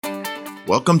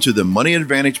Welcome to the Money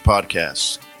Advantage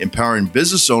Podcast, empowering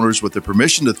business owners with the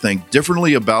permission to think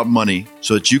differently about money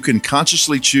so that you can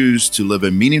consciously choose to live a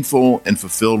meaningful and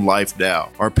fulfilled life now.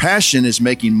 Our passion is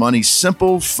making money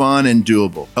simple, fun, and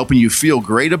doable, helping you feel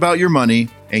great about your money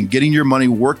and getting your money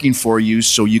working for you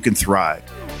so you can thrive.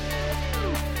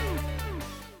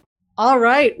 All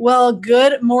right. Well,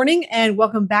 good morning and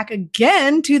welcome back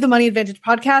again to the Money Advantage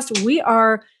Podcast. We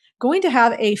are going to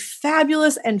have a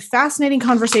fabulous and fascinating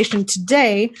conversation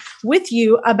today with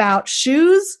you about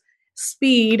shoes,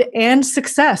 speed, and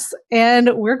success. And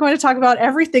we're going to talk about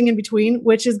everything in between,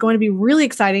 which is going to be really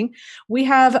exciting. We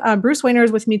have Bruce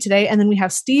Wainers with me today, and then we have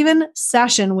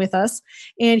Sashen with us.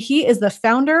 And he is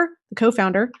the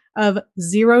co-founder of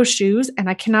Xero Shoes. And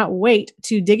I cannot wait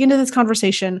to dig into this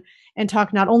conversation and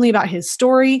talk not only about his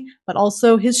story, but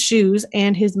also his shoes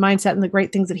and his mindset and the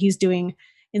great things that he's doing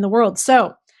in the world.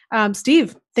 So,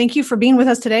 Steve, thank you for being with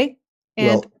us today.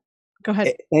 And go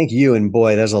ahead. Thank you. And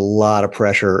boy, there's a lot of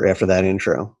pressure after that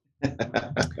intro.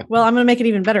 Well, I'm going to make it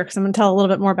even better because I'm going to tell a little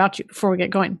bit more about you before we get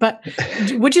going. But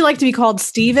would you like to be called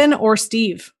Steven or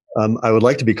Steve? I would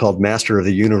like to be called Master of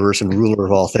the Universe and Ruler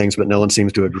of all things, but no one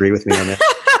seems to agree with me on that.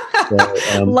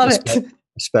 So, Love it.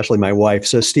 Especially my wife.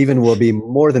 So Stephen will be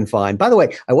more than fine. By the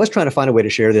way, I was trying to find a way to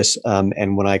share this.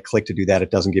 And when I click to do that,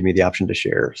 it doesn't give me the option to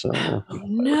share. So no.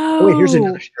 Oh, wait, here's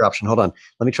another share option. Hold on.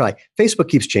 Let me try. Facebook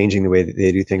keeps changing the way that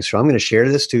they do things. So I'm going to share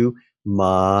this to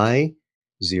my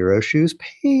Xero Shoes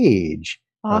page.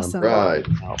 Awesome. Right.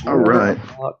 All right.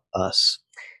 About us.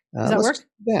 Does that work?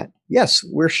 Yes,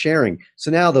 we're sharing. So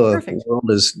now the Perfect. world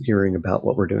is hearing about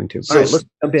what we're doing too. So- All right, let's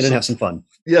jump in and have some fun.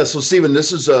 Yeah, so Stephen,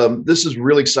 this is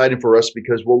really exciting for us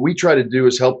because what we try to do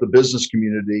is help the business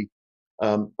community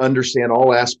understand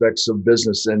all aspects of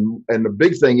business, and the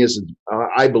big thing is,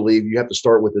 I believe you have to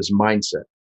start with this mindset.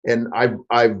 And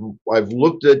I've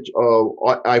looked at,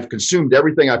 I've consumed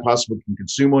everything I possibly can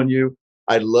consume on you.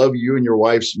 I love you and your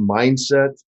wife's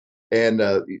mindset, and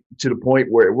to the point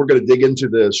where we're going to dig into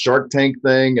the Shark Tank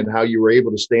thing and how you were able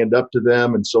to stand up to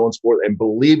them and so on and so forth, and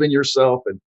believe in yourself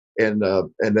and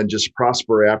then just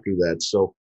prosper after that.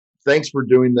 So thanks for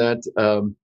doing that.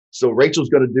 So Rachel's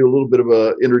going to do a little bit of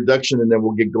a introduction and then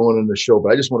we'll get going on the show.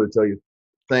 But I just want to tell you,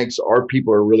 thanks. Our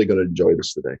people are really going to enjoy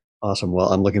this today. Awesome.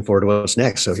 Well, I'm looking forward to what's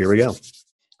next. So here we go.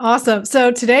 Awesome.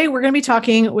 So today we're going to be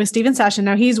talking with Sashen.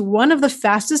 Now he's one of the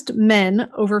fastest men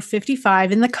over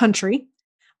 55 in the country.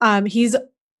 He's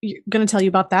going to tell you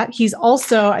about that. He's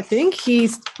also, I think he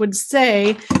would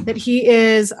say that he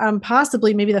is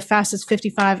possibly maybe the fastest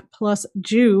 55 plus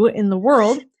Jew in the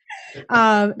world.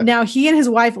 Now he and his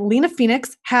wife, Lena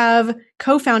Phoenix, have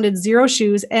co-founded Xero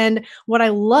Shoes. And what I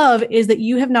love is that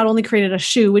you have not only created a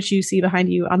shoe, which you see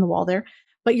behind you on the wall there,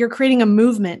 but you're creating a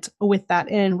movement with that.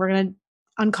 And we're going to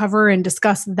uncover and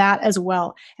discuss that as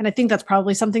well. And I think that's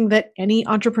probably something that any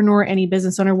entrepreneur, any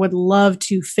business owner would love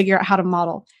to figure out how to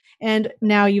model. And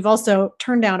now you've also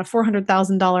turned down a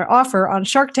 $400,000 offer on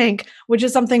Shark Tank, which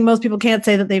is something most people can't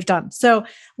say that they've done. So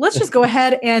let's just go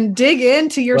ahead and dig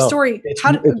into your story.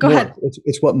 Go ahead.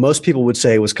 It's what most people would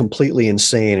say was completely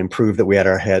insane and proved that we had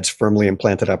our heads firmly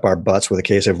implanted up our butts with a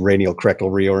case of cranial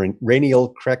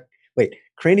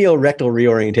rectal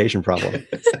reorientation problem.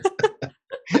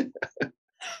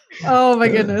 Oh my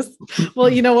goodness. Well,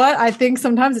 you know what? I think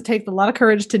sometimes it takes a lot of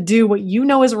courage to do what you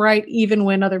know is right, even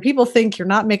when other people think you're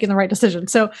not making the right decision.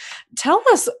 So tell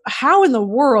us, how in the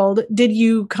world did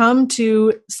you come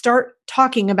to start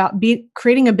talking about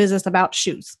creating a business about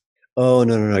shoes? Oh,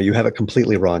 no. You have it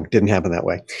completely wrong. Didn't happen that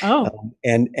way. Oh.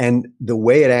 And the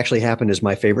way it actually happened is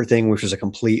my favorite thing, which was a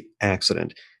complete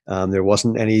accident. There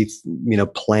wasn't any,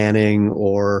 planning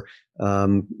or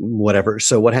whatever.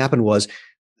 So what happened was,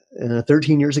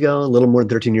 13 years ago, a little more than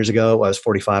 13 years ago, I was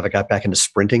 45. I got back into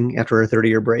sprinting after a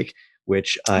 30-year break,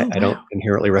 which I don't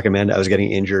inherently recommend. I was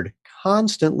getting injured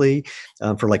constantly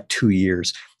for like 2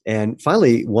 years. And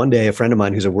finally, one day, a friend of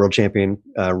mine who's a world champion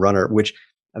runner, which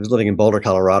I was living in Boulder,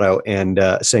 Colorado, and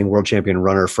saying world champion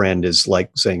runner friend is like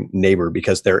saying neighbor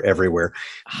because they're everywhere.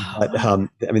 But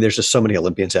there's just so many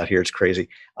Olympians out here. It's crazy.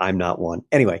 I'm not one.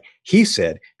 Anyway, he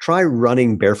said, try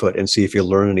running barefoot and see if you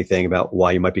learn anything about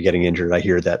why you might be getting injured. I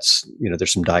hear that's,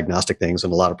 there's some diagnostic things,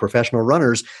 and a lot of professional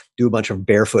runners do a bunch of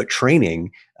barefoot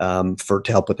training to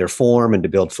help with their form and to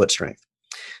build foot strength.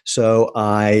 So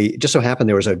I just so happened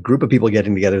there was a group of people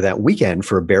getting together that weekend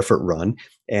for a barefoot run.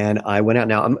 And I went out.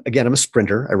 Now, I'm a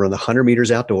sprinter. I run the 100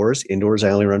 meters outdoors. Indoors,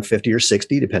 I only run 50 or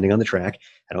 60, depending on the track.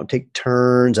 I don't take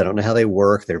turns. I don't know how they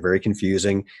work. They're very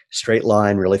confusing. Straight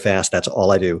line, really fast. That's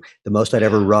all I do. The most I'd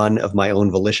ever run of my own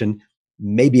volition,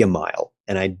 maybe a mile.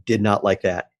 And I did not like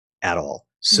that at all.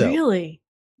 So, really?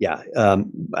 Yeah,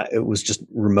 it was just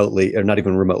remotely, or not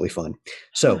even remotely fun.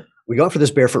 So we go out for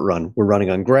this barefoot run. We're running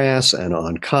on grass and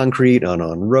on concrete and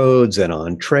on roads and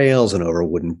on trails and over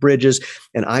wooden bridges.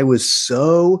 And I was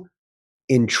so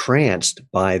entranced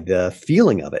by the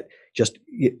feeling of it.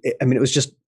 I mean, it was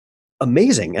just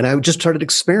amazing. And I just started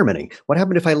experimenting. What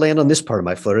happened if I land on this part of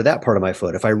my foot or that part of my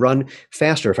foot? If I run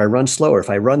faster, if I run slower, if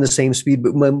I run the same speed,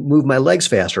 but move my legs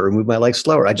faster or move my legs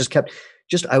slower. I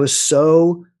was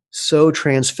so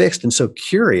transfixed and so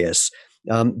curious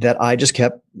that I just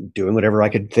kept doing whatever I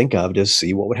could think of to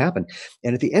see what would happen.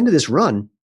 And at the end of this run,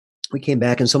 we came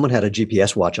back and someone had a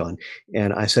GPS watch on.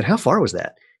 And I said, how far was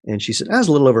that? And she said, I was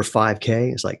a little over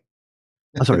 5K. It's like,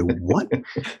 I'm sorry, what?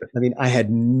 I mean, I had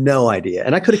no idea.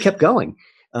 And I could have kept going.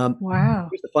 Wow.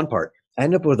 Here's the fun part. I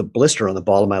ended up with a blister on the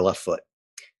ball of my left foot,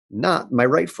 not my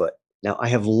right foot. Now, I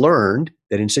have learned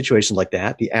that in situations like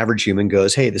that, the average human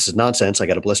goes, hey, this is nonsense. I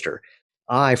got a blister.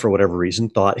 I, for whatever reason,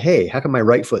 thought, hey, how come my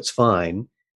right foot's fine?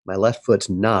 My left foot's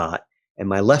not. And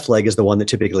my left leg is the one that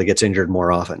typically gets injured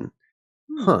more often.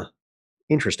 Huh.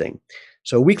 Interesting.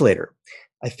 So a week later,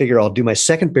 I figure I'll do my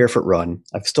second barefoot run.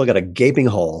 I've still got a gaping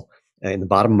hole in the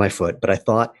bottom of my foot, but I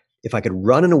thought if I could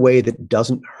run in a way that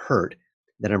doesn't hurt,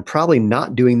 then I'm probably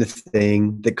not doing the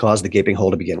thing that caused the gaping hole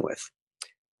to begin with.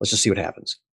 Let's just see what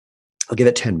happens. I'll give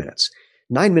it 10 minutes.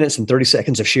 9 minutes and 30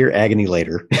 seconds of sheer agony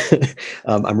later,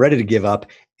 I'm ready to give up.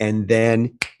 And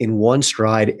then in one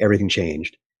stride, everything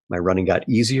changed. My running got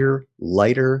easier,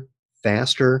 lighter,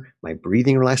 faster. My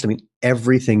breathing relaxed. I mean,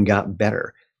 everything got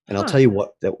better. And I'll tell you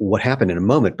what happened in a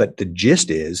moment. But the gist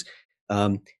is,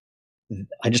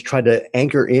 I just tried to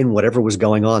anchor in whatever was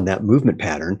going on, that movement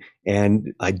pattern.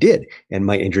 And I did. And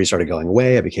my injury started going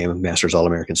away. I became a Masters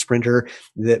All-American sprinter.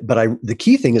 The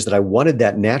key thing is that I wanted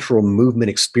that natural movement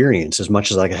experience as much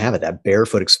as I could have it, that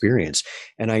barefoot experience.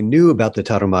 And I knew about the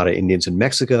Tarahumara Indians in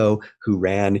Mexico who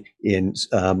ran in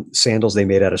sandals they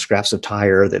made out of scraps of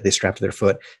tire that they strapped to their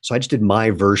foot. So I just did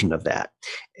my version of that.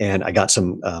 And I got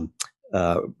some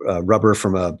rubber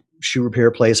from a shoe repair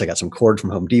place. I got some cord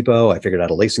from Home Depot. I figured out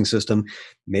a lacing system,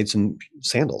 made some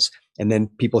sandals. And then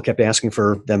people kept asking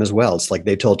for them as well. It's like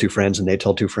they told two friends and they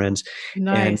told two friends.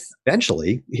 Nice. And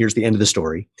eventually, here's the end of the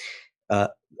story. A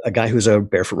guy who's a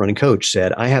barefoot running coach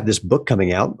said, I have this book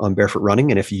coming out on barefoot running.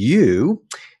 And if you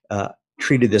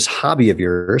treated this hobby of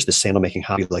yours, this sandal making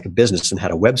hobby, like a business and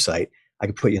had a website, I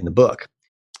could put you in the book.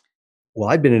 Well,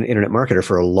 I'd been an internet marketer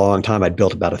for a long time. I'd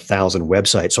built about 1,000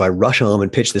 websites. So I rush home and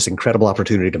pitch this incredible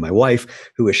opportunity to my wife,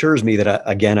 who assures me that,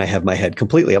 again, I have my head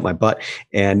completely up my butt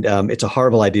and it's a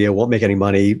horrible idea, won't make any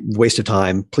money, waste of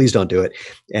time. Please don't do it.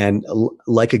 And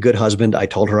like a good husband, I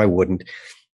told her I wouldn't.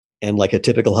 And like a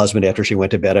typical husband, after she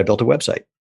went to bed, I built a website.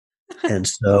 And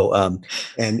so,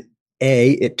 and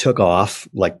A, it took off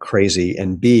like crazy.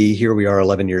 And B, here we are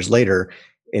 11 years later.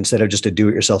 Instead of just a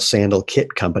do-it-yourself sandal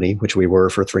kit company, which we were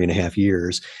for 3.5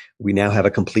 years, we now have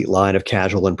a complete line of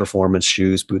casual and performance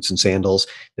shoes, boots, and sandals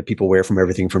that people wear from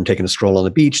everything from taking a stroll on the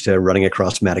beach to running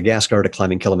across Madagascar to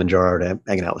climbing Kilimanjaro to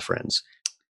hanging out with friends.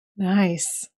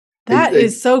 Nice. That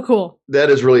is so cool. That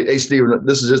is really, hey, Stephen,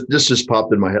 this just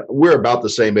popped in my head. We're about the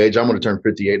same age. I'm going to turn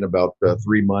 58 in about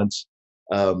 3 months.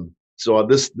 So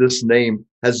this name,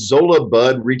 has Zola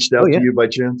Bud reached out to you by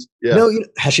chance? Yeah. No,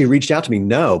 has she reached out to me?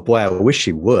 No. Boy, I wish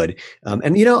she would.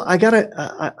 And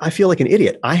I feel like an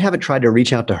idiot. I haven't tried to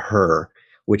reach out to her,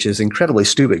 which is incredibly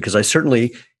stupid because I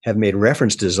certainly have made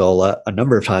reference to Zola a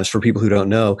number of times. For people who don't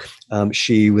know,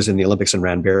 she was in the Olympics and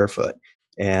ran barefoot.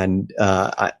 And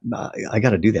I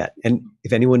got to do that. And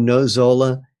if anyone knows Zola,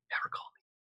 never call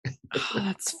me. Oh,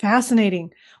 that's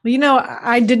fascinating. Well,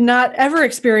 I did not ever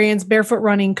experience barefoot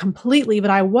running completely, but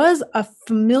I was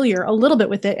familiar a little bit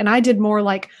with it. And I did more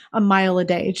like a mile a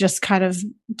day, just kind of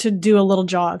to do a little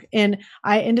jog. And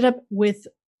I ended up with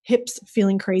hips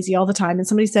feeling crazy all the time. And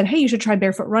somebody said, hey, you should try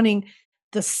barefoot running,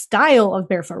 the style of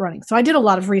barefoot running. So I did a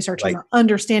lot of research on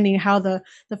understanding how the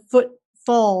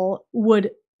footfall would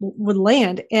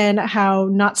land and how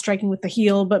not striking with the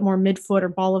heel, but more midfoot or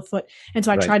ball of foot. And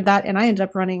so I tried that and I ended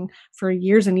up running for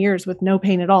years and years with no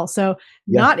pain at all. So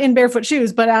not in barefoot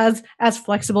shoes, but as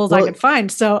flexible as I could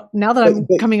find. So now that I'm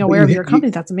becoming aware of your company,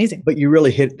 that's amazing. But you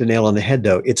really hit the nail on the head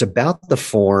though. It's about the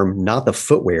form, not the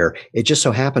footwear. It just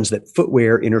so happens that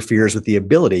footwear interferes with the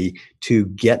ability to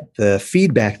get the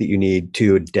feedback that you need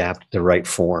to adapt the right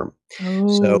form.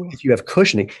 So if you have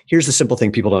cushioning, here's the simple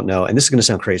thing people don't know, and this is going to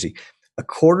sound crazy.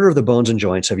 1/4 of the bones and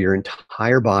joints of your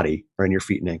entire body are in your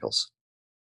feet and ankles.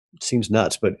 seems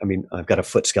nuts, but I mean, I've got a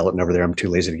foot skeleton over there. I'm too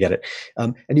lazy to get it.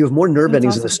 And you have more nerve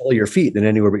endings in the sole of your feet than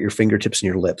anywhere but your fingertips and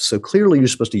your lips. So clearly you're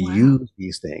supposed to use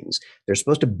these things. They're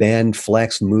supposed to bend,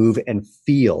 flex, move, and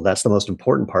feel. That's the most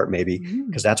important part, maybe,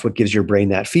 because that's what gives your brain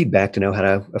that feedback to know how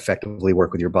to effectively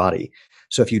work with your body.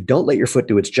 So if you don't let your foot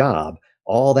do its job,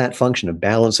 all that function of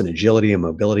balance and agility and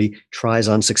mobility tries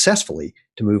unsuccessfully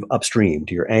to move upstream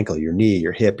to your ankle, your knee,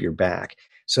 your hip, your back.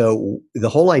 So the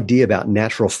whole idea about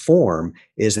natural form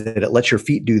is that it lets your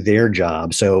feet do their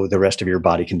job so the rest of your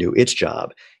body can do its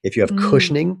job. If you have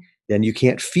cushioning, then you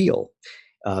can't feel.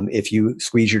 If you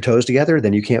squeeze your toes together,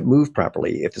 then you can't move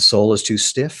properly. If the sole is too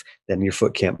stiff, then your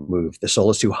foot can't move. If the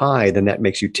sole is too high, then that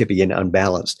makes you tippy and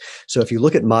unbalanced. So if you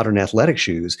look at modern athletic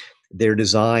shoes, they're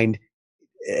designed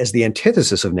as the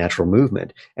antithesis of natural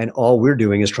movement. And all we're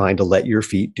doing is trying to let your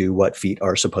feet do what feet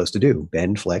are supposed to do: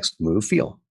 bend, flex, move,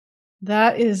 feel.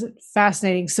 That is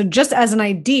fascinating. So just as an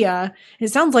idea, it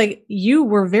sounds like you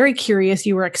were very curious.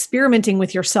 You were experimenting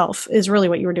with yourself is really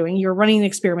what you were doing. You're running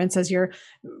experiments as you're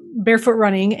barefoot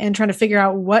running and trying to figure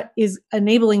out what is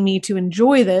enabling me to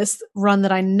enjoy this run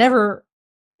that I never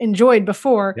enjoyed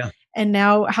before. Yeah. And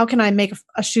now how can I make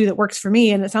a shoe that works for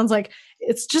me? And it sounds like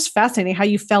it's just fascinating how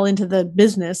you fell into the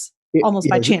business almost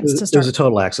by chance to start. It was a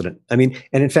total accident. I mean,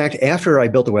 and in fact, after I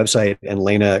built the website and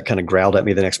Lena kind of growled at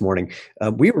me the next morning,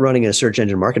 we were running a search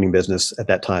engine marketing business at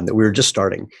that time that we were just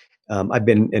starting. I've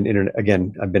been an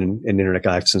internet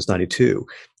guy since '92.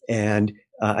 And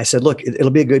I said, look, it'll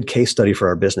be a good case study for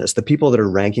our business. The people that are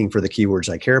ranking for the keywords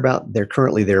I care about, they're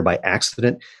currently there by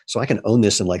accident. So I can own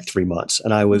this in like 3 months.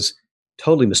 And I was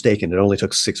totally mistaken. It only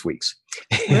took 6 weeks.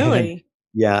 Really?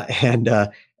 Yeah.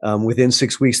 And within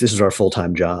 6 weeks, this is our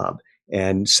full-time job.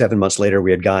 And 7 months later, we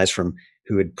had guys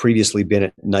who had previously been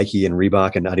at Nike and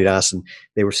Reebok and Adidas, and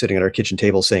they were sitting at our kitchen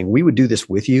table saying, we would do this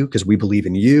with you because we believe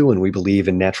in you and we believe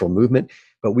in natural movement.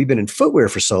 But we've been in footwear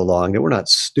for so long that we're not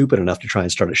stupid enough to try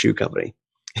and start a shoe company.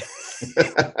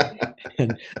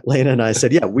 And Lena and I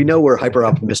said, yeah, we know we're hyper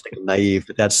optimistic and naive,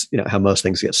 but that's how most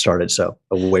things get started. So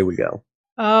away we go.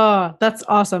 Oh, that's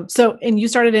awesome. So, and you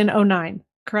started in 2009,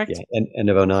 correct? Yeah, end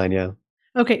of 2009, yeah.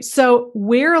 Okay, so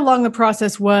where along the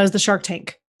process was the Shark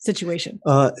Tank situation?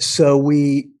 So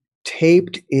we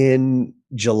taped in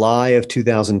July of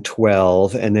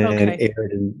 2012 and then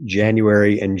aired in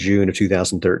January and June of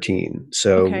 2013.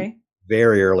 So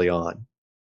very early on.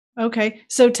 Okay.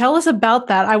 So tell us about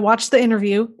that. I watched the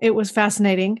interview. It was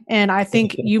fascinating. And I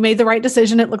think you made the right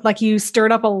decision. It looked like you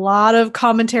stirred up a lot of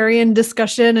commentary and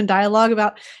discussion and dialogue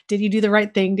about, did you do the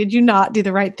right thing? Did you not do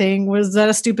the right thing? Was that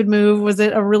a stupid move? Was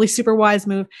it a really super wise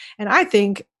move? And I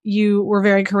think you were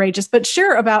very courageous. But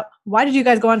share about, why did you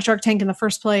guys go on Shark Tank in the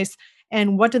first place?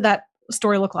 And what did that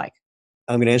story look like?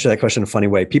 I'm going to answer that question in a funny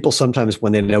way. People sometimes,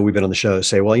 when they know we've been on the show,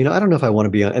 say, well, I don't know if I want to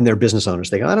be on, and they're business owners.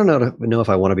 They go, I don't know if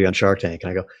I want to be on Shark Tank.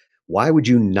 And I go, why would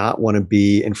you not want to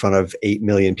be in front of 8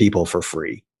 million people for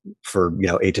free for,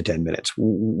 8 to 10 minutes?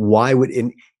 Why would,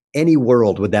 in any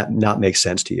world, would that not make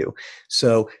sense to you?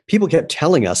 So people kept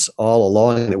telling us all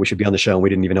along that we should be on the show, and we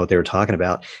didn't even know what they were talking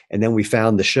about. And then we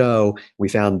found the show, we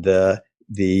found the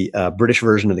British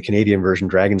version and the Canadian version,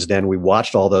 Dragon's Den. We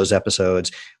watched all those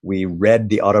episodes. We read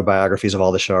the autobiographies of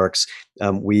all the sharks.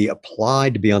 We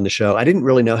applied to be on the show. I didn't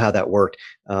really know how that worked.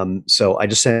 So I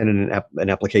just sent in an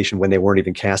application when they weren't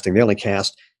even casting. They only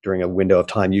cast during a window of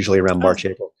time, usually around March,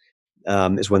 April,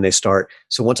 is when they start.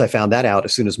 So once I found that out,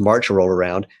 as soon as March rolled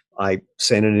around, I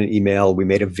sent in an email. We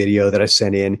made a video that I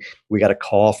sent in. We got a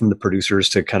call from the producers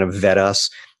to kind of vet us.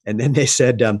 And then they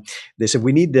said,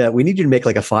 we need you to make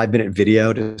like a 5-minute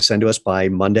video to send to us by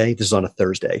Monday. This is on a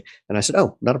Thursday. And I said,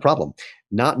 oh, not a problem.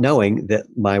 Not knowing that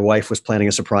my wife was planning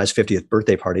a surprise 50th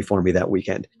birthday party for me that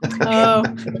weekend. Oh,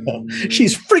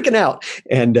 she's freaking out.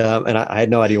 And I had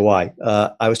no idea why.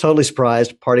 I was totally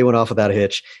surprised. Party went off without a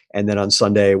hitch. And then on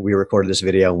Sunday, we recorded this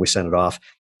video and we sent it off.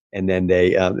 And then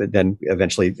they, then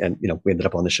eventually, we ended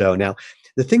up on the show. Now,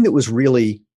 the thing that was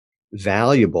really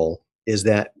valuable is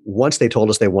that once they told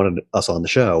us they wanted us on the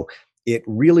show, it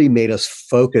really made us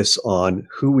focus on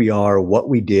who we are, what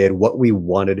we did, what we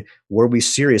wanted. Were we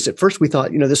serious? At first we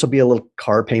thought, this will be a little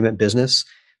car payment business,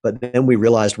 but then we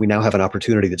realized we now have an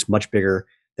opportunity that's much bigger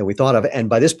than we thought of. And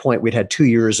by this point, we'd had 2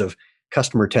 years of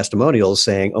customer testimonials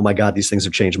saying, oh my God, these things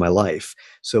have changed my life.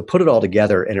 So put it all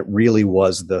together, and it really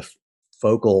was the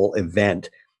focal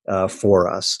event for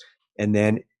us. And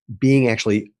then being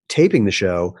actually taping the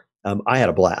show, I had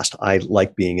a blast. I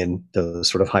like being in those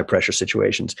sort of high pressure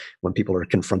situations when people are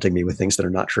confronting me with things that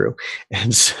are not true.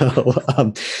 And so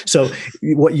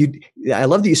I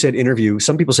love that you said interview.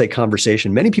 Some people say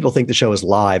conversation. Many people think the show is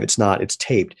live. It's not. It's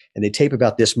taped, and they tape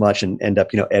about this much and end up,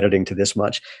 editing to this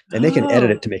much, and they can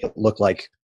edit it to make it look like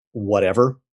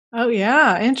whatever. Oh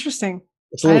yeah, interesting.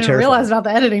 It's a little I didn't realize about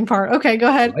the editing part. Okay, go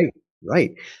ahead.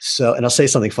 Right. So, and I'll say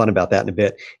something fun about that in a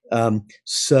bit.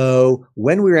 So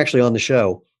when we were actually on the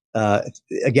show,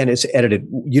 again, it's edited.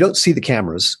 You don't see the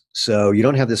cameras, so you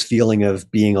don't have this feeling of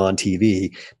being on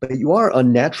TV, but you are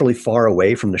unnaturally far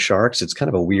away from the sharks. It's kind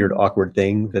of a weird, awkward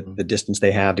thing, that the distance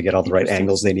they have to get all the right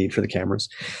angles they need for the cameras.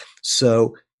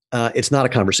 So it's not a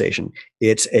conversation.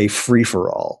 It's a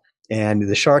free-for-all. And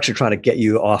the sharks are trying to get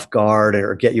you off guard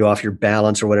or get you off your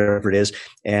balance or whatever it is.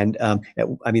 And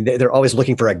they're always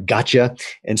looking for a gotcha.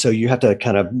 And so you have to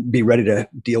kind of be ready to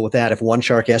deal with that. If one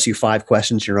shark asks you 5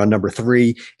 questions, you're on number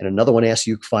 3, and another one asks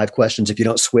you 5 questions. If you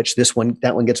don't switch this one,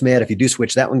 that one gets mad. If you do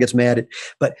switch, that one gets mad.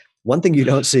 But one thing you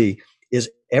don't see is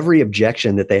every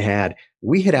objection that they had,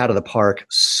 we hit out of the park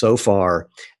so far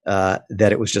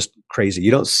that it was just crazy.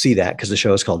 You don't see that because the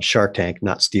show is called Shark Tank,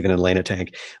 not Stephen and Lena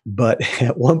Tank. But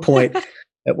at one point,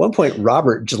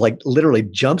 Robert just like literally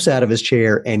jumps out of his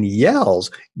chair and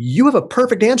yells, "You have a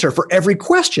perfect answer for every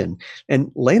question."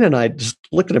 And Lena and I just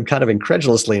looked at him kind of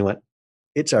incredulously and went,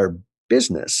 "It's our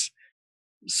business."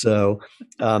 So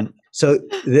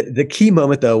the key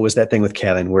moment though was that thing with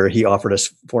Kevin where he offered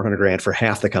us $400,000 for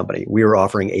half the company. We were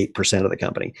offering 8% of the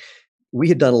company. We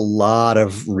had done a lot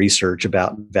of research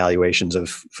about valuations of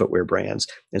footwear brands.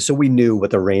 And so we knew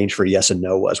what the range for yes and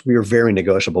no was. We were very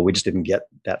negotiable. We just didn't get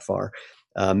that far.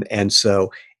 And so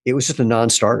it was just a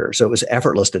non-starter. So it was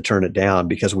effortless to turn it down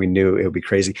because we knew it would be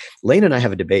crazy. Lane and I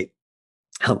have a debate.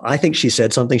 I think she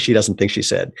said something she doesn't think she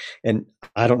said. And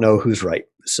I don't know who's right.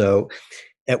 So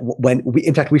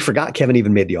in fact, we forgot Kevin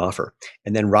even made the offer.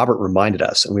 And then Robert reminded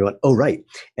us and we went, "Oh, right."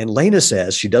 And Lena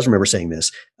says, she does remember saying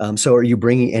this. "So are you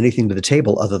bringing anything to the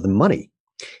table other than money?"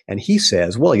 And he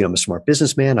says, "Well, I'm a smart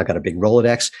businessman. I got a big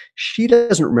Rolodex." She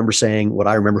doesn't remember saying what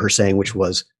I remember her saying, which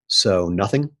was, "So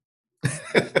nothing."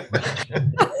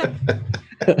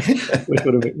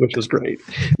 which was great.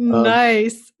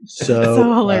 Nice.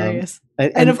 So hilarious.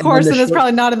 And of course, it is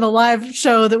probably not in the live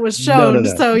show that was shown.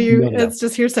 No. So it's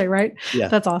just hearsay, right? Yeah.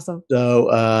 That's awesome. So,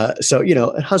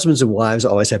 husbands and wives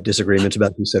always have disagreements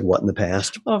about who said what in the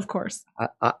past. Of course.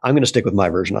 I'm going to stick with my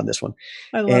version on this one.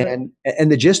 I love it.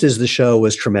 And the gist is the show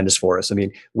was tremendous for us. I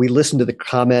mean, we listened to the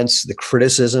comments, the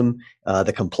criticism,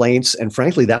 the complaints, and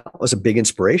frankly, that was a big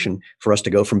inspiration for us to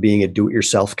go from being a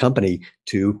do-it-yourself company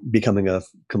to becoming a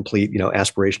complete,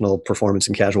 aspirational performance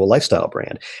and casual lifestyle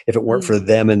brand. If it weren't for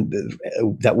them, and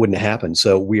that wouldn't happen.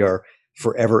 So we are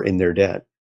forever in their debt.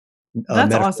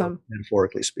 That's awesome.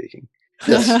 Metaphorically speaking.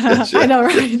 Yes, I know,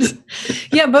 right?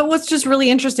 Yeah, but what's just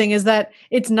really interesting is that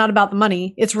it's not about the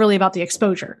money. It's really about the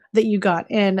exposure that you got.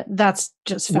 And that's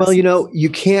just fascinating. Well, you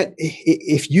can't,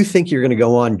 if you think you're going to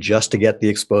go on just to get the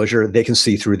exposure, they can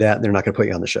see through that and they're not going to put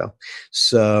you on the show.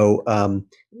 So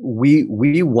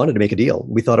we wanted to make a deal.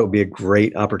 We thought it would be a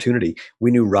great opportunity.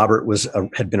 We knew Robert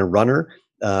had been a runner.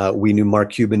 We knew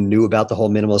Mark Cuban knew about the whole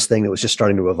minimalist thing that was just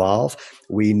starting to evolve.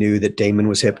 We knew that Damon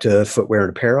was hip to footwear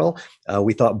and apparel.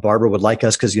 We thought Barbara would like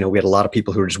us because, we had a lot of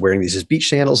people who were just wearing these as beach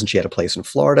sandals, and she had a place in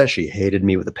Florida. She hated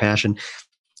me with a passion.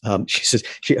 She says,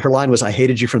 her line was, "I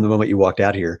hated you from the moment you walked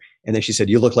out here." And then she said,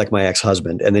 "You look like my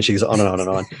ex-husband." And then she goes on and on and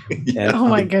on. And, oh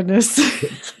my goodness.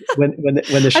 when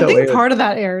the show I think aired, part of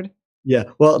that aired. Yeah,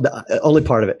 well, only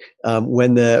part of it.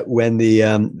 When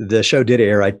the show did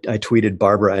air, I tweeted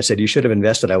Barbara. I said, "You should have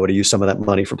invested. I would have used some of that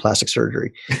money for plastic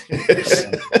surgery."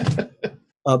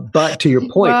 But to your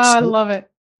point, wow, I love it.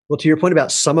 Well, to your point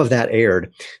about some of that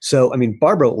aired. So,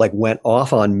 Barbara went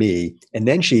off on me, and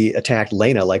then she attacked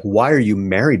Lena. "Why are you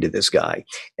married to this guy?"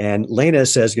 And Lena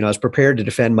says, "I was prepared to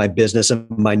defend my business and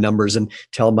my numbers and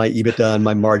tell my EBITDA and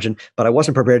my margin, but I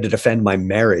wasn't prepared to defend my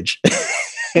marriage."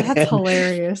 That's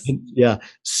hilarious. Yeah.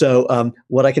 So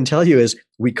what I can tell you is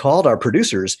we called our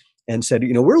producers and said,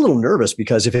 we're a little nervous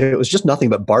because if it was just nothing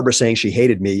but Barbara saying she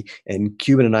hated me and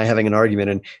Cuban and I having an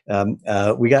argument, and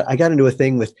I got into a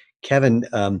thing with Kevin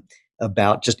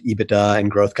about just EBITDA and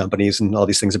growth companies and all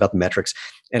these things about the metrics.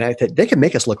 And I thought they can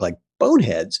make us look like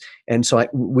boneheads. And so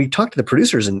we talked to the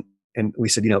producers and we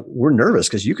said, we're nervous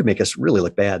because you could make us really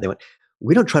look bad. They went,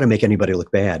 "We don't try to make anybody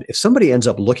look bad. If somebody ends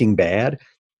up looking bad,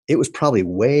 it was probably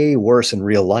way worse in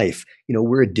real life.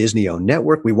 We're a Disney-owned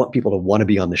network. We want people to want to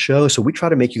be on the show. So we try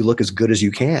to make you look as good as you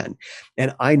can."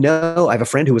 And I know I have a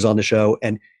friend who was on the show,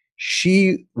 and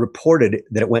She reported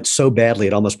that it went so badly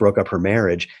it almost broke up her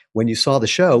marriage. When you saw the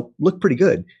show, looked pretty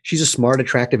good. She's a smart,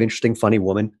 attractive, interesting, funny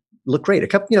woman. Looked great. A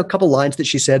couple lines that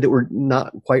she said that were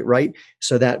not quite right,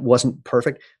 so that wasn't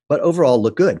perfect, but overall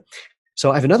looked good. So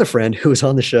I have another friend who was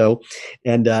on the show,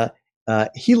 and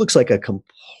he looks like a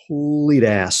complete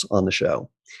ass on the show.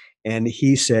 And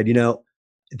he said,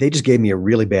 they just gave me a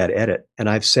really bad edit. And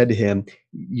I've said to him,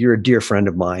 you're a dear friend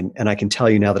of mine, and I can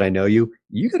tell you now that I know you,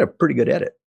 you got a pretty good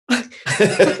edit.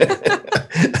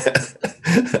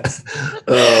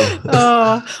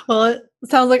 Well, it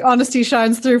sounds like honesty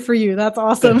shines through for you. That's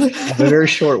awesome. I have a very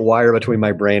short wire between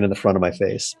my brain and the front of my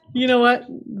face. You know what?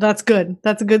 That's good.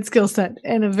 That's a good skill set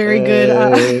and a very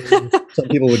good. Some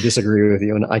people would disagree with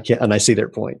you, and I see their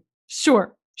point.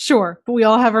 Sure. But we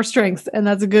all have our strengths, and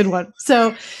that's a good one.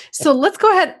 So let's go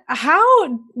ahead.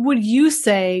 How would you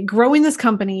say growing this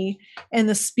company and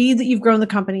the speed that you've grown the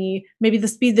company, maybe the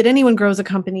speed that anyone grows a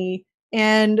company,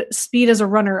 and speed as a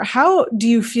runner, how do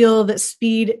you feel that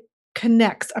speed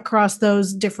connects across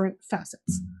those different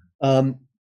facets?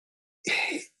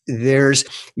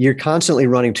 You're constantly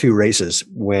running two races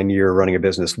when you're running a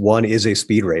business. One is a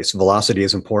speed race. Velocity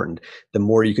is important. The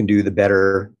more you can do, the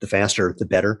better, the faster, the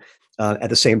better. At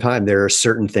the same time, there are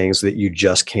certain things that you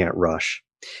just can't rush.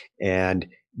 And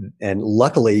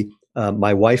luckily,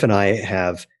 my wife and I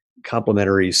have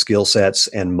complementary skill sets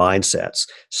and mindsets.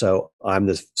 So I'm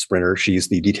the sprinter. She's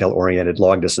the detail-oriented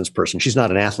long distance person. She's not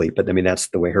an athlete, but I mean, that's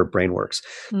the way her brain works.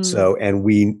 So, and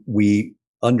we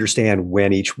understand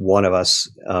when each one of us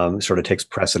sort of takes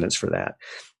precedence for that.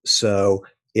 So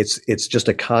it's just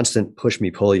a constant push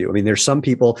me, pull you. I mean, there's some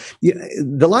people,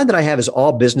 the line that I have is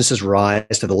all businesses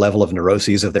rise to the level of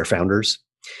neuroses of their founders.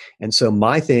 And so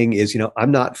my thing is,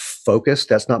 I'm not focused.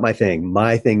 That's not my thing.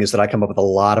 My thing is that I come up with a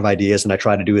lot of ideas and I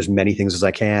try to do as many things as I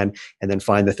can and then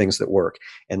find the things that work.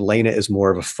 And Lena is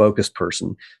more of a focused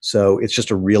person. So it's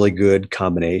just a really good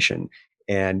combination.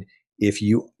 And if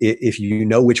you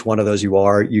know which one of those you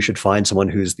are, you should find someone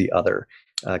who's the other.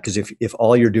 Because if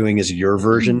all you're doing is your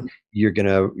version, you're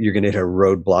gonna hit a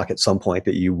roadblock at some point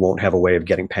that you won't have a way of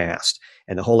getting past.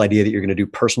 And the whole idea that you're going to do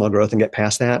personal growth and get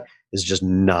past that is just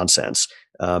nonsense.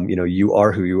 You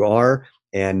are who you are,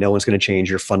 and no one's going to change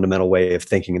your fundamental way of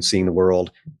thinking and seeing the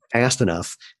world fast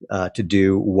enough to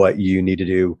do what you need to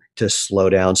do to slow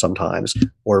down sometimes,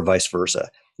 or vice versa.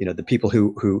 The people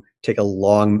who take a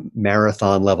long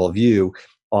marathon level view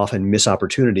often miss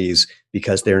opportunities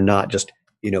because they're not just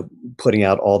putting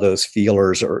out all those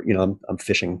feelers, or I'm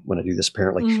fishing when I do this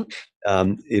apparently.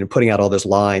 Putting out all those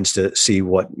lines to see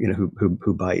what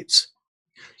who bites.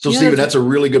 So, Stephen, that's a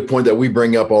really good point that we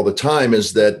bring up all the time.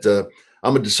 Is that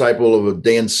I'm a disciple of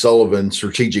Dan Sullivan,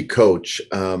 strategic coach,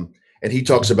 and he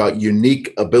talks about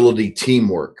unique ability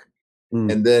teamwork.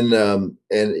 And then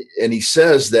and he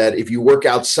says that if you work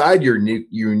outside your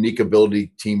unique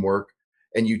ability teamwork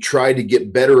and you try to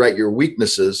get better at your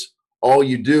weaknesses, all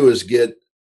you do is get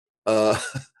a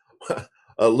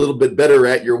little bit better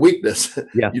at your weakness.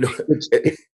 Yeah,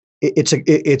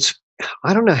 it's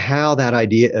I don't know how that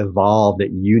idea evolved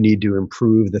that you need to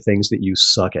improve the things that you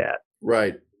suck at.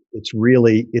 Right. It's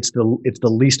the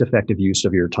least effective use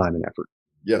of your time and effort.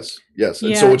 Yes.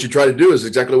 And so what you try to do is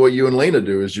exactly what you and Lena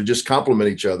do, is you just complement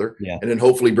each other, and then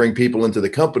hopefully bring people into the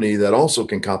company that also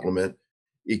can complement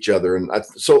each other. And I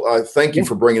thank you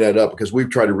for bringing that up, because we've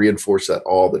tried to reinforce that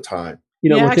all the time.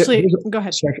 Go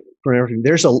ahead.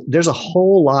 There's a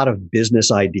whole lot of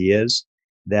business ideas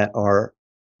that are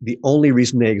the only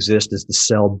reason they exist is to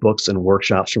sell books and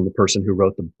workshops from the person who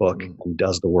wrote the book and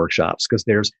does the workshops, because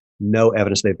there's no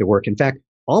evidence that they work. In fact,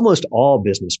 almost all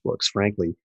business books,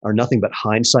 frankly, are nothing but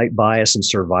hindsight bias and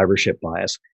survivorship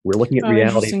bias. We're looking at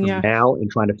reality from now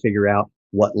and trying to figure out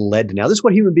what led to now. This is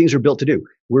what human beings are built to do.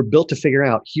 We're built to figure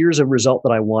out, here's a result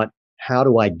that I want. How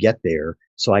do I get there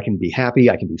so I can be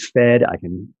happy, I can be fed, I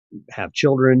can have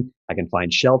children, I can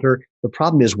find shelter? The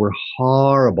problem is we're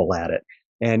horrible at it.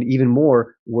 And even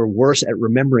more, we're worse at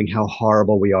remembering how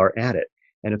horrible we are at it.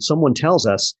 And if someone tells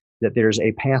us that there's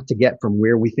a path to get from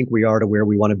where we think we are to where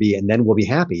we want to be, and then we'll be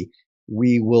happy,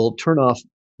 we will turn off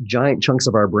giant chunks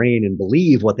of our brain and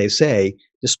believe what they say,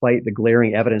 despite the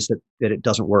glaring evidence that it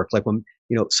doesn't work. Like when,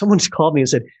 someone's called me and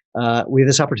said, we have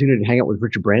this opportunity to hang out with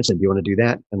Richard Branson. Do you want to do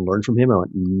that and learn from him? I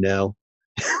went, no.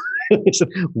 I said,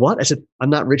 what? I said, I'm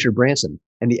not Richard Branson.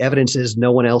 And the evidence is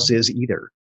no one else is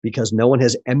either, because no one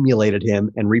has emulated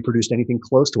him and reproduced anything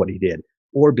close to what he did,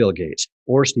 or Bill Gates,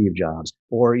 or Steve Jobs,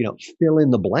 or, fill in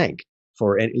the blank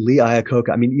for Lee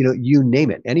Iacocca. I mean, you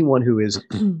name it. Anyone who is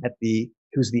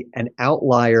who's an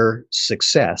outlier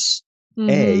success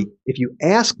If you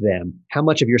ask them how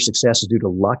much of your success is due to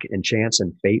luck and chance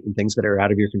and fate and things that are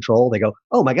out of your control, they go,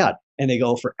 oh my God. And they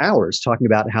go for hours talking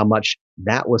about how much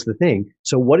that was the thing.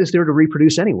 So what is there to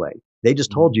reproduce anyway? They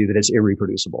just told you that it's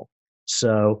irreproducible.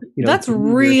 So, that's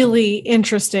really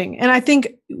interesting. And I think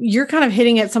you're kind of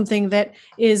hitting at something that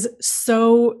is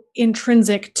so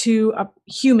intrinsic to a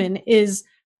human is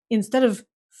instead of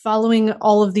following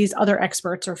all of these other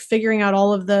experts or figuring out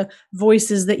all of the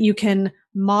voices that you can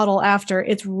model after,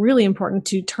 it's really important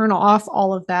to turn off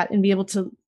all of that and be able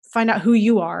to find out who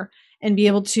you are and be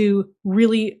able to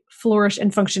really flourish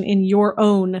and function in your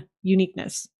own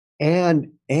uniqueness. And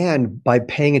by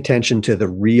paying attention to the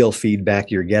real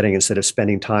feedback you're getting instead of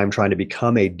spending time trying to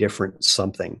become a different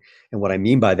something. And what I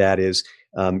mean by that is,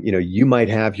 you might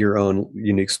have your own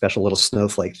unique, special little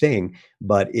snowflake thing,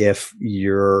 but if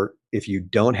you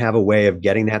don't have a way of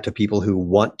getting that to people who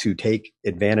want to take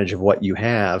advantage of what you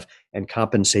have and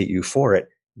compensate you for it,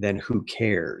 then who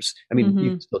cares? I mean,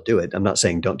 you can still do it. I'm not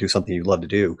saying don't do something you love to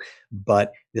do,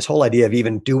 but this whole idea of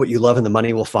even do what you love and the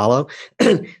money will follow.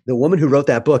 The woman who wrote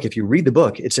that book, if you read the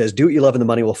book, it says, do what you love and the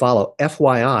money will follow.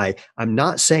 FYI, I'm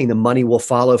not saying the money will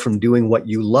follow from doing what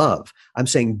you love. I'm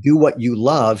saying do what you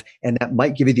love, and that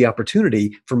might give you the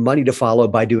opportunity for money to follow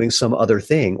by doing some other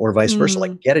thing, or vice versa,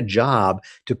 like get a job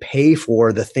to pay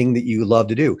for the thing that you love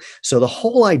to do. So the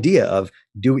whole idea of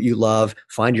do what you love,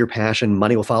 find your passion,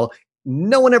 money will follow.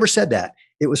 No one ever said that.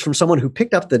 It was from someone who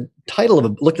picked up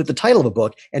looked at the title of a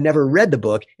book and never read the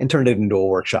book and turned it into a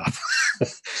workshop.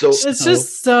 So it's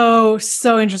just so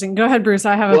interesting. Go ahead, Bruce.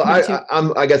 I have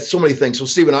I got so many things. So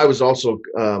Stephen, I was also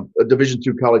a Division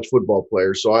II college football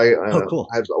player. So I cool.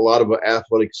 have a lot of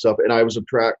athletic stuff, and I was a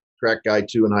track guy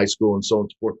too in high school and so on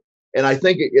and so forth. And I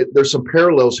think there's some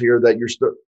parallels here that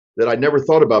that I never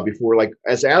thought about before. Like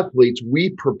as athletes,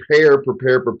 we prepare.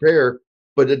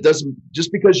 But it doesn't, just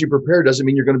because you prepare doesn't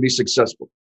mean you're going to be successful.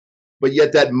 But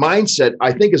yet that mindset,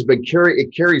 I think,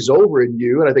 it carries over in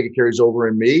you, and I think it carries over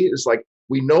in me. It's like,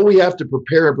 we know we have to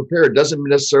prepare and prepare. It doesn't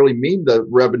necessarily mean the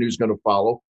revenue is going to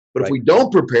follow. But if we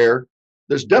don't prepare,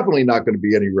 there's definitely not going to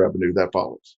be any revenue that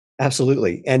follows.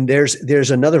 Absolutely. And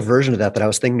there's another version of that I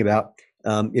was thinking about.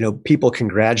 People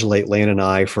congratulate Lane and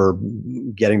I for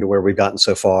getting to where we've gotten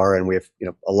so far, and we have,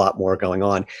 a lot more going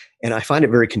on. And I find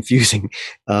it very confusing.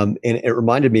 And it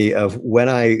reminded me of when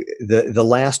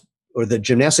the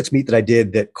gymnastics meet that I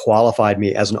did that qualified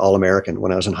me as an All-American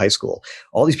when I was in high school.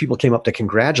 All these people came up to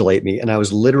congratulate me, and I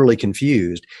was literally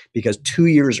confused because 2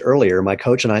 years earlier, my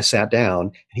coach and I sat down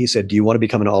and he said, do you want to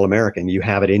become an All-American? You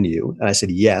have it in you. And I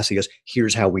said, yes. He goes,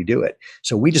 here's how we do it.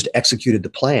 So we just executed the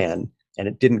plan. And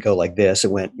it didn't go like this.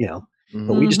 It went,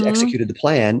 but we just executed the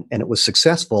plan, and it was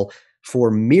successful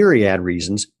for myriad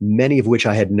reasons, many of which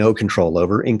I had no control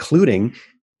over, including,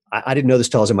 I didn't know this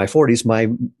till I was in my 40s.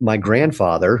 My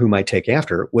grandfather, whom I take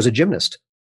after, was a gymnast.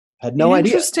 I had no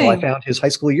idea until I found his high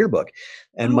school yearbook.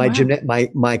 And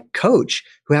my coach,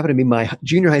 who happened to be my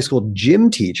junior high school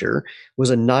gym teacher, was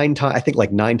a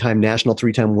 9-time national,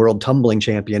 3-time world tumbling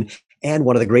champion, and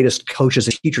one of the greatest coaches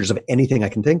and teachers of anything I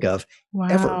can think of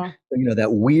ever.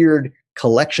 That weird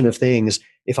collection of things.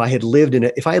 If I had lived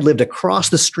across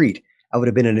the street, I would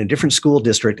have been in a different school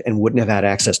district and wouldn't have had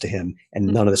access to him, and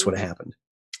none of this would have happened.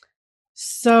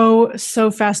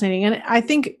 So fascinating. And I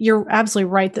think you're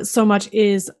absolutely right that so much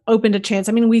is open to chance.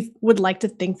 I mean, we would like to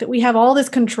think that we have all this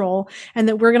control and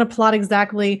that we're going to plot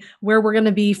exactly where we're going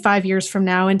to be 5 years from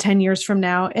now and 10 years from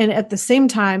now. And at the same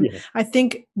time, I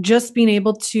think just being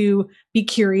able to be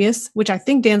curious, which I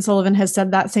think Dan Sullivan has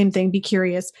said that same thing, be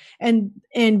curious and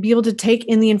be able to take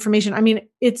in the information. I mean,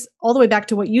 it's all the way back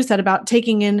to what you said about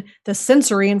taking in the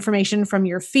sensory information from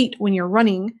your feet when you're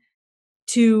running.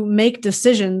 To make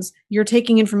decisions, you're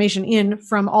taking information in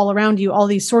from all around you, all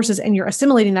these sources, and you're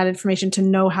assimilating that information to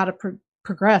know how to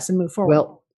progress and move forward.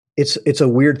 Well, it's a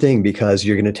weird thing because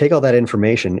you're going to take all that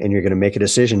information and you're going to make a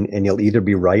decision, and you'll either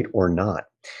be right or not.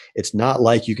 It's not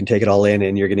like you can take it all in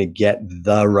and you're going to get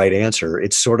the right answer.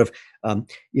 It's sort of,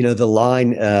 the line,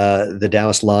 the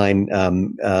Taoist line,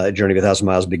 Journey of 1,000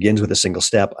 Miles begins with a single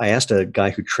step. I asked a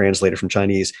guy who translated from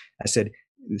Chinese, I said,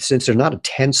 since there's not a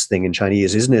tense thing in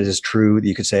Chinese, isn't it as true that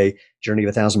you could say Journey of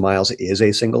 1,000 Miles is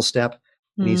a single step?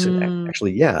 And he said,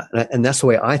 actually, yeah. And that's the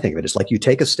way I think of it. It's like you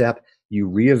take a step, you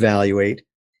reevaluate,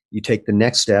 you take the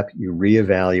next step, you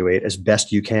reevaluate as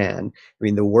best you can. I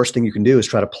mean, the worst thing you can do is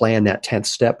try to plan that 10th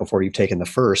step before you've taken the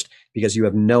first, because you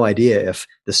have no idea if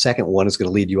the second one is going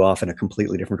to lead you off in a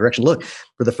completely different direction. Look,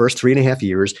 for the first 3.5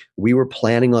 years, we were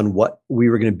planning on what we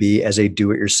were going to be as a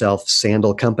do-it-yourself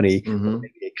sandal company,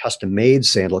 a custom-made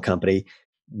sandal company.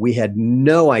 We had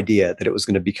no idea that it was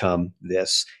going to become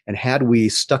this. And had we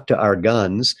stuck to our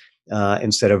guns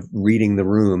instead of reading the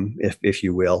room, if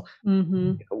you will,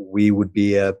 Mm-hmm. we would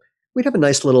be we'd have a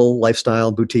nice little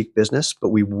lifestyle boutique business, but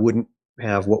we wouldn't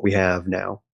have what we have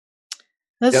now.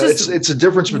 That's Yeah, just it's a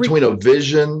difference between a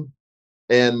vision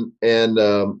and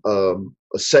a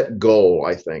set goal.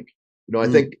 I think.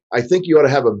 I think you ought to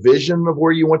have a vision of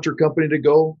where you want your company to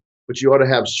go, but you ought to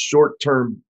have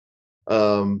short-term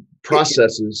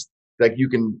processes that you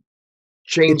can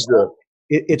change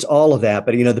It's all of that,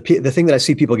 but the thing that I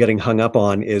see people getting hung up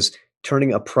on is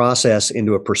turning a process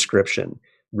into a prescription,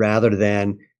 rather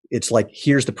than it's like,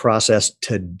 here's the process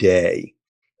today,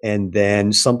 and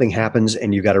then something happens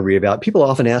and you got to reevaluate. People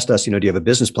often ask us, do you have a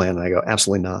business plan? And I go,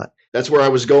 absolutely not. That's where I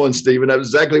was going, Stephen. That's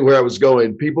exactly where I was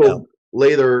going. People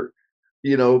lay their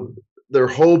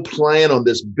whole plan on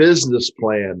this business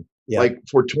plan, like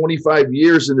for 25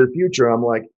 years in the future. I'm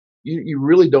like, you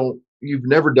really don't. You've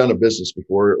never done a business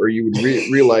before, or you would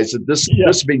realize that this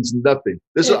means nothing.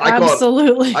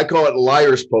 Absolutely. I call it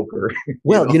liar's poker.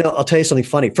 Well, I'll tell you something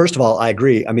funny. First of all, I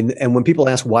agree. I mean, and when people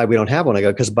ask why we don't have one, I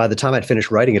go, because by the time I'd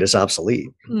finished writing it, it's obsolete.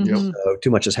 Mm-hmm. So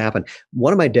too much has happened.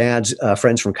 One of my dad's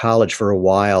friends from college for a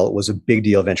while was a big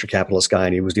deal venture capitalist guy,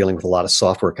 and he was dealing with a lot of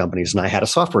software companies. And I had a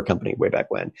software company way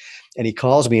back when. And he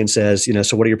calls me and says,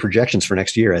 so what are your projections for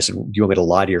next year? I said, do you want me to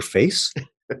lie to your face?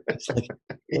 It's like,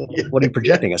 what are you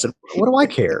projecting? I said, what do I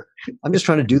care? I'm just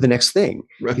trying to do the next thing.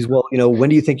 Right. He's, well, when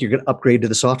do you think you're going to upgrade to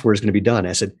the software is going to be done?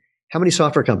 I said, how many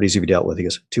software companies have you dealt with? He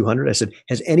goes, 200. I said,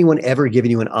 has anyone ever given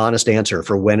you an honest answer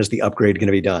for when is the upgrade going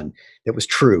to be done? That was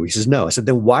true. He says, no. I said,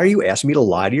 then why are you asking me to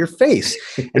lie to your face?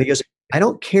 And he goes, I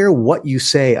don't care what you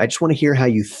say. I just want to hear how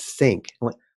you think. I'm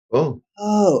like,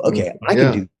 oh, okay. I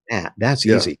can do that. That's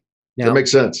easy. Now, that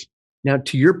makes sense. Now,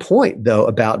 to your point, though,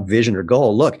 about vision or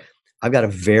goal, look, I've got a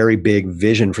very big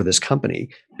vision for this company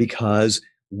because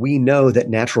we know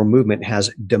that natural movement has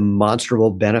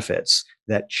demonstrable benefits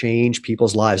that change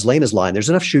people's lives. Lena's line, there's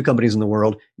enough shoe companies in the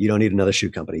world. You don't need another shoe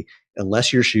company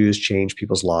unless your shoes change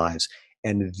people's lives.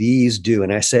 And these do.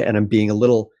 And I'm being a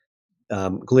little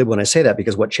glib when I say that,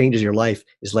 because what changes your life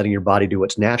is letting your body do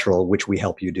what's natural, which we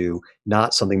help you do,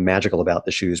 not something magical about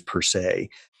the shoes per se.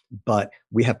 But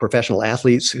we have professional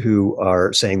athletes who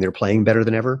are saying they're playing better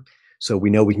than ever. So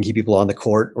we know we can keep people on the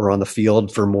court or on the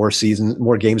field for more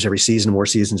games every season, more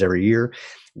seasons every year.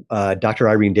 Dr.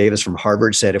 Irene Davis from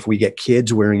Harvard said, if we get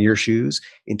kids wearing your shoes,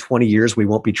 in 20 years, we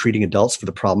won't be treating adults for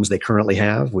the problems they currently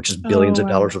have, which is billions of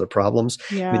dollars worth of problems.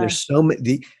 Yeah. I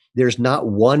mean, there's not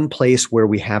one place where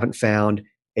we haven't found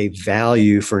a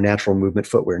value for natural movement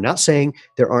footwear. Not saying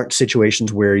there aren't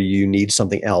situations where you need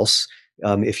something else.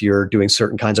 If you're doing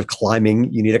certain kinds of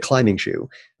climbing, you need a climbing shoe.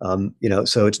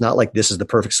 So it's not like this is the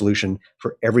perfect solution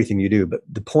for everything you do. But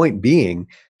the point being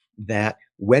that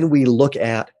when we look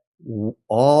at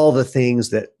all the things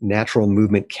that natural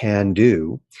movement can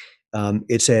do,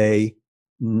 it's a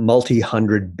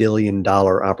multi-$100 billion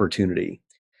opportunity.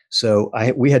 So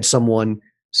we had someone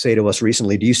say to us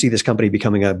recently, do you see this company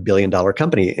becoming $1 billion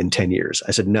company in 10 years?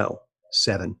 I said, no,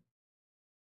 7.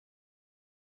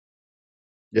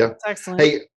 Yeah. That's excellent.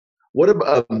 Hey, what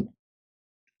about,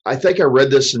 I think I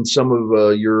read this in some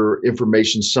of your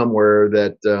information somewhere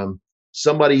that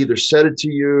somebody either said it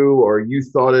to you or you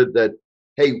thought it that,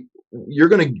 hey, you're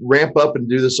going to ramp up and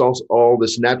do this all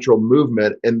this natural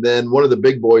movement. And then one of the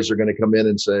big boys are going to come in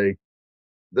and say,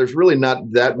 there's really not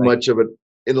that much of an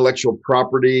intellectual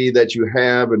property that you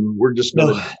have. And we're just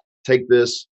going to take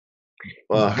this.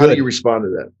 How do you respond to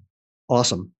that?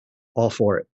 Awesome. All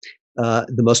for it.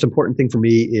 The most important thing for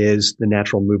me is the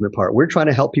natural movement part. We're trying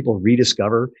to help people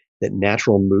rediscover that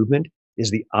natural movement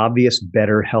is the obvious,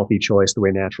 better, healthy choice, the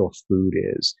way natural food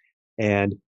is.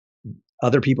 And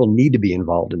other people need to be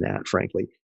involved in that, frankly.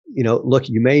 Look,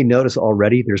 you may notice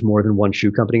already there's more than one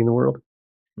shoe company in the world.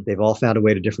 They've all found a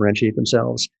way to differentiate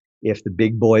themselves. If the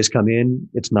big boys come in,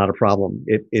 it's not a problem.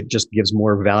 It just gives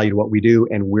more value to what we do,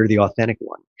 and we're the authentic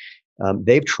one.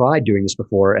 They've tried doing this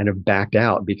before and have backed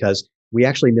out because we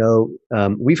actually know,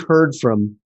 we've heard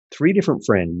from 3 different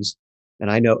friends, and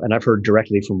I've heard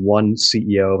directly from one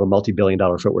CEO of a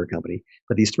multi-billion-dollar footwear company,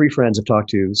 but these 3 friends have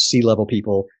talked to C-level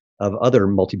people of other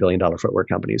multi-billion-dollar footwear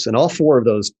companies. And all 4 of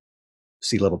those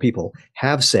C-level people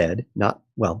have said,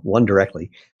 one directly,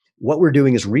 what we're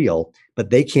doing is real, but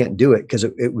they can't do it because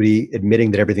it would be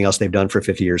admitting that everything else they've done for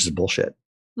 50 years is bullshit.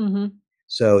 Mm-hmm.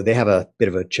 So they have a bit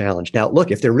of a challenge. Now,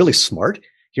 look, if they're really smart,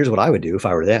 here's what I would do if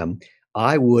I were them.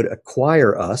 I would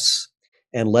acquire us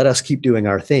and let us keep doing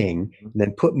our thing, and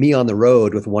then put me on the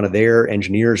road with one of their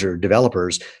engineers or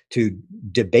developers to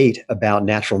debate about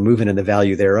natural movement and the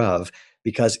value thereof.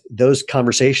 Because those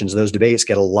conversations, those debates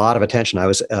get a lot of attention. I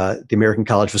was at the American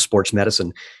College of Sports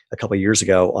Medicine a couple of years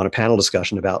ago on a panel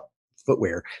discussion about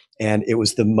footwear, and it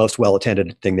was the most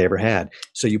well-attended thing they ever had.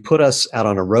 So you put us out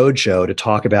on a road show to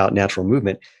talk about natural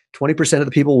movement. 20% of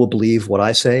the people will believe what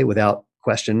I say without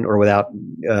question or without,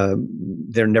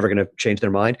 they're never going to change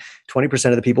their mind. 20%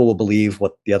 of the people will believe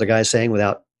what the other guy is saying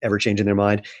without ever changing their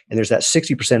mind. And there's that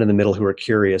 60% in the middle who are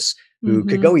curious, who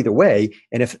could go either way.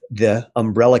 And if the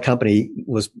umbrella company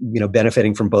was,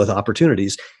 benefiting from both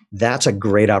opportunities, that's a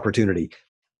great opportunity.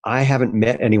 I haven't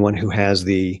met anyone who has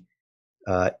the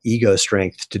ego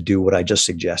strength to do what I just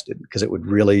suggested, because it would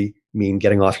really mean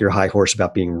getting off your high horse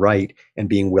about being right and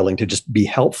being willing to just be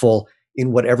helpful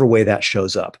in whatever way that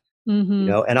shows up.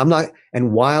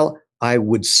 And while I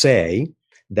would say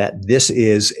that this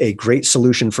is a great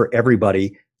solution for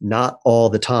everybody, not all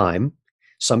the time,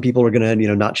 some people are going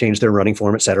to, not change their running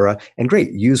form, et cetera. And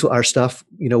great, use our stuff,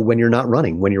 when you're not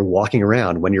running, when you're walking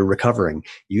around, when you're recovering,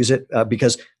 use it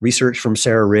because research from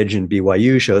Sarah Ridge and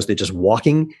BYU shows that just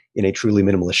walking in a truly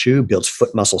minimalist shoe builds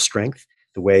foot muscle strength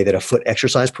the way that a foot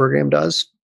exercise program does.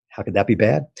 How could that be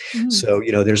bad? So,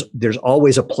 there's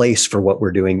always a place for what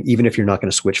we're doing, even if you're not going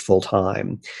to switch full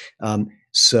time. I'm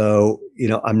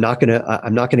not going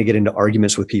to get into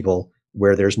arguments with people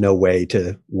where there's no way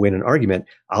to win an argument.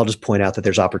 I'll just point out that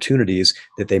there's opportunities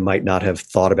that they might not have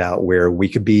thought about where we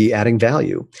could be adding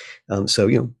value.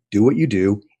 Do what you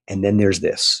do. And then there's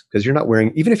this, because you're not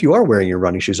wearing, even if you are wearing your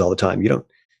running shoes all the time, you don't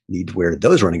need to wear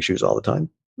those running shoes all the time.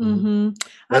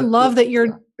 I love that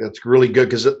you're. That's really good,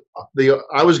 because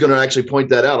I was going to actually point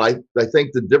that out. I think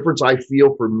the difference I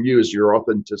feel from you is your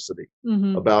authenticity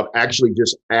about actually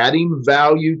just adding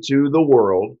value to the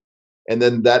world. And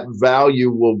then that value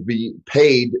will be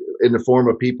paid in the form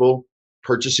of people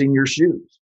purchasing your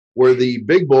shoes, where the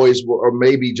big boys will, or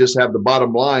maybe just have the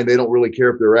bottom line. They don't really care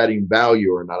if they're adding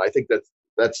value or not. I think that's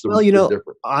the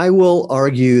difference. I will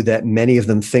argue that many of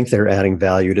them think they're adding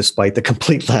value despite the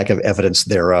complete lack of evidence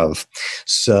thereof.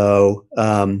 So,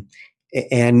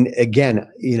 and again,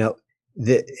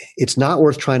 it's not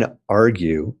worth trying to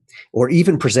argue or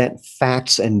even present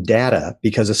facts and data,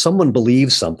 because if someone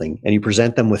believes something and you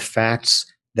present them with facts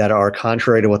that are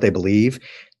contrary to what they believe,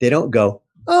 they don't go,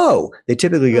 oh, they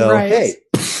typically go, hey,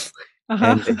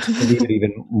 and they believe it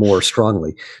even more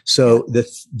strongly. So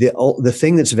the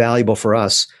thing that's valuable for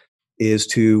us is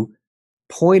to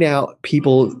point out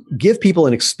give people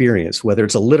an experience, whether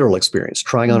it's a literal experience,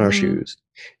 trying on our shoes,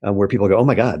 where people go, oh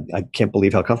my God, I can't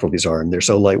believe how comfortable these are. And they're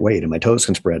so lightweight and my toes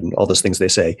can spread and all those things they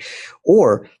say.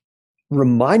 Or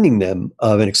reminding them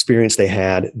of an experience they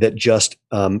had that just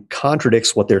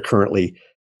contradicts what they're currently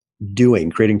doing,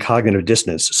 creating cognitive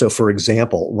dissonance. So for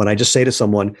example, when I just say to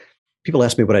someone, people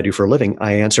ask me what I do for a living,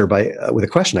 I answer with a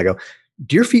question. I go,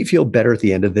 do your feet feel better at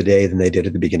the end of the day than they did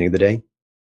at the beginning of the day?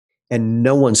 And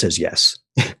no one says yes.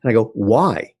 And I go,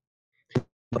 why?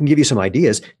 I can give you some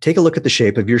ideas. Take a look at the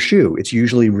shape of your shoe. It's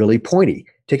usually really pointy.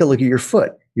 Take a look at your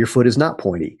foot. Your foot is not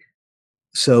pointy.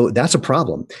 So that's a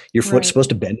problem. Your foot's supposed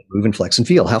to bend, move, and flex and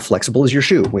feel. How flexible is your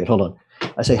shoe? Wait, hold on.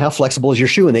 I say, how flexible is your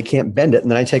shoe? And they can't bend it. And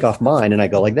then I take off mine and I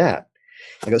go like that.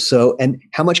 I go, so, and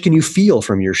how much can you feel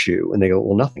from your shoe? And they go,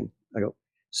 well, nothing. I go,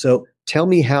 so tell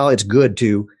me how it's good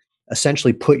to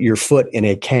essentially put your foot in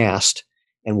a cast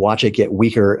and watch it get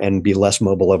weaker and be less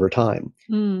mobile over time.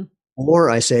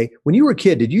 Or I say, when you were a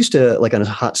kid, did you used to, like on a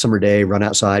hot summer day, run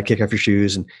outside, kick off your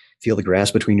shoes and feel the grass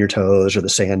between your toes or the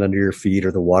sand under your feet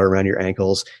or the water around your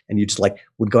ankles? And you just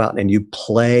would go out and you'd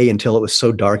play until it was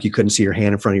so dark you couldn't see your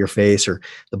hand in front of your face or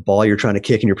the ball you're trying to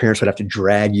kick, and your parents would have to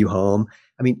drag you home.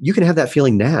 I mean, you can have that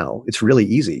feeling now. It's really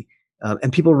easy.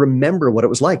 And people remember what it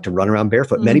was like to run around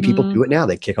barefoot. Many people do it now.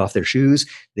 They kick off their shoes.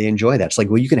 They enjoy that. It's like,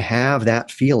 well, you can have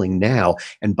that feeling now.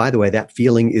 And by the way, that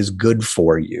feeling is good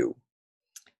for you.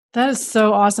 That is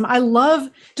so awesome. I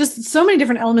love just so many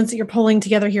different elements that you're pulling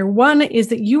together here. One is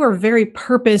that you are very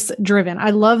purpose driven. I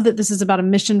love that this is about a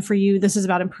mission for you. This is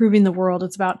about improving the world.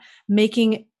 It's about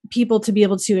making people to be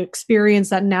able to experience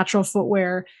that natural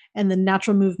footwear and the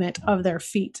natural movement of their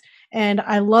feet. And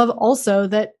I love also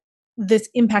that this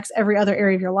impacts every other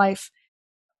area of your life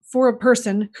for a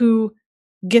person who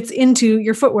gets into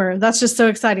your footwear. That's just so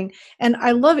exciting. And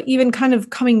I love even kind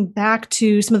of coming back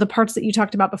to some of the parts that you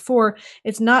talked about before.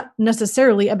 It's not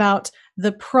necessarily about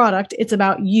the product. It's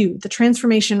about you, the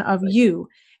transformation of you.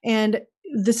 And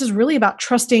this is really about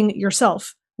trusting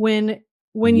yourself. When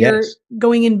you're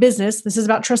going in business, this is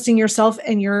about trusting yourself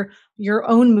and your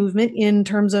own movement in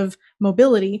terms of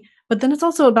mobility. But then it's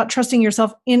also about trusting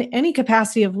yourself in any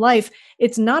capacity of life.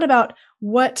 It's not about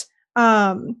what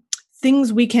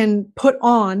things we can put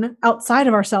on outside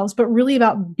of ourselves, but really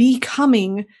about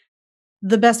becoming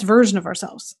the best version of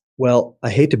ourselves. Well, I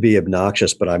hate to be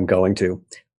obnoxious, but I'm going to.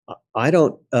 I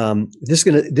don't. This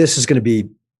is going to be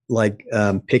like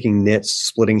picking nits,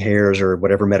 splitting hairs, or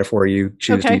whatever metaphor you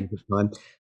choose to use at the time.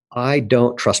 I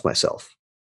don't trust myself.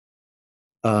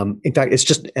 In fact, it's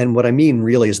just, and what I mean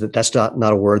really is that that's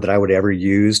not a word that I would ever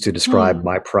use to describe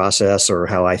my process or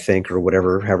how I think or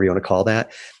whatever, however you want to call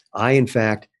that. I, in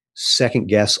fact, second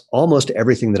guess almost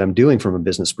everything that I'm doing from a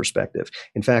business perspective.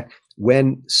 In fact,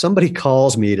 when somebody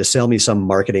calls me to sell me some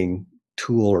marketing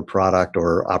tool or product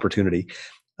or opportunity,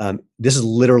 this is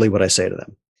literally what I say to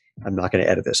them. I'm not going to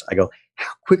edit this. I go,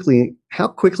 how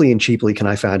quickly and cheaply can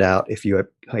I find out if you have,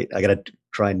 I got to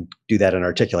try and do that and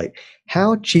articulate.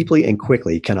 How cheaply and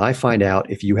quickly can I find out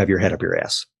if you have your head up your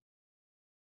ass?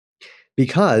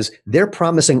 Because they're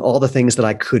promising all the things that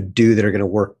I could do that are going to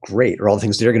work great, or all the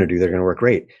things they're going to do that are going to work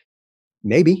great.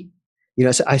 Maybe,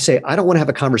 I say, I don't want to have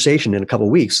a conversation in a couple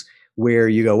of weeks where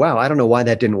you go, wow, I don't know why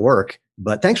that didn't work,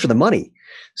 but thanks for the money.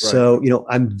 Right. So,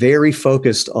 I'm very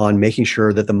focused on making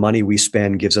sure that the money we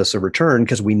spend gives us a return,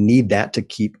 because we need that to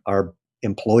keep our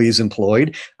employees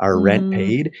employed, our rent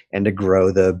paid, and to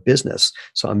grow the business.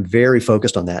 So I'm very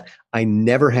focused on that. I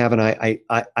never have, and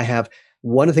I have,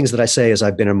 one of the things that I say is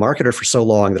I've been a marketer for so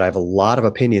long that I have a lot of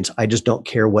opinions. I just don't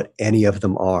care what any of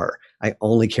them are. I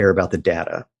only care about the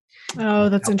data. Oh,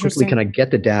 that's How interesting. quickly can I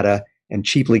get the data, and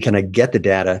cheaply can I get the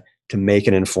data to make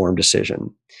an informed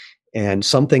decision? And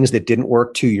some things that didn't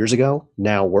work 2 years ago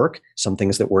now work. Some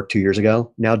things that worked 2 years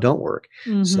ago now don't work.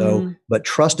 So, but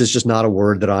trust is just not a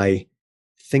word that I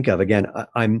think of. Again,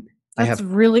 That's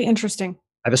really interesting.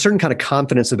 I have a certain kind of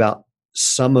confidence about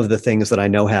some of the things that I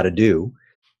know how to do.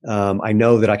 I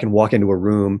know that I can walk into a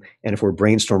room, and if we're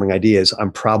brainstorming ideas,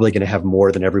 I'm probably going to have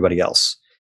more than everybody else.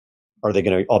 Are they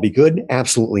going to all be good?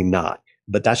 Absolutely not.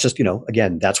 But that's just,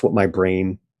 again, that's what my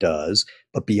brain does.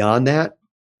 But beyond that,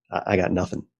 I got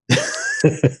nothing.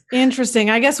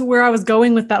 Interesting. I guess where I was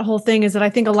going with that whole thing is that I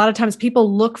think a lot of times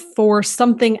people look for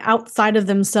something outside of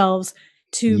themselves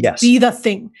to be the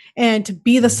thing and to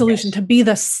be the solution, to be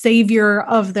the savior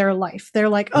of their life. They're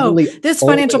like, this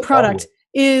financial product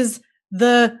is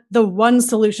the one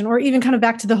solution, or even kind of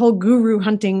back to the whole guru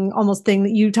hunting almost thing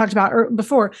that you talked about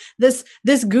before. This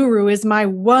guru is my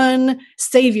one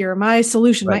savior, my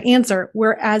solution, my answer.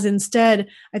 Whereas instead,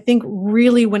 I think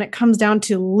really when it comes down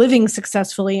to living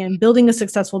successfully and building a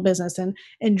successful business and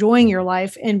enjoying your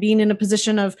life and being in a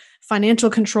position of financial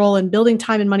control and building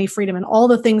time and money freedom and all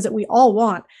the things that we all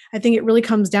want, I think it really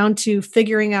comes down to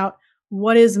figuring out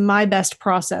what is my best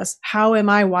process, how am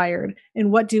I wired, and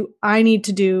what do I need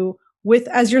to do with,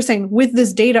 as you're saying, with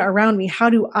this data around me. How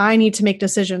do I need to make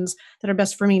decisions that are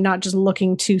best for me, not just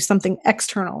looking to something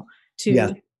external to.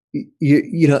 Yeah.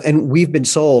 And we've been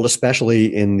sold,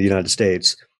 especially in the United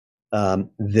States,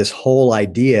 this whole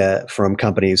idea from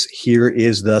companies, here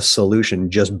is the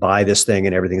solution, just buy this thing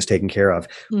and everything's taken care of.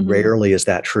 Rarely is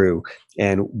that true.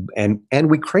 And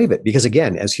we crave it because,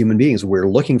 again, as human beings, we're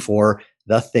looking for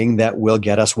the thing that will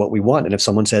get us what we want. And if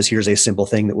someone says, here's a simple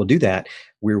thing that will do that,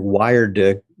 we're wired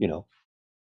to,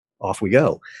 off we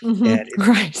go. And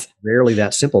it's rarely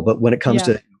that simple. But when it comes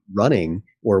to running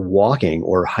or walking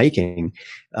or hiking,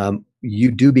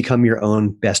 you do become your own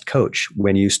best coach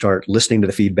when you start listening to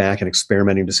the feedback and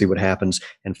experimenting to see what happens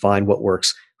and find what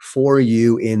works for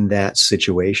you in that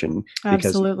situation.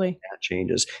 Absolutely. Because that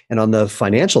changes. And on the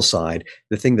financial side,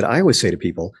 the thing that I always say to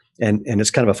people, and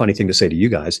it's kind of a funny thing to say to you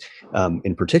guys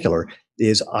in particular,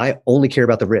 is I only care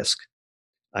about the risk.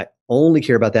 I only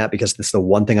care about that because it's the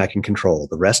one thing I can control.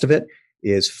 The rest of it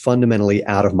is fundamentally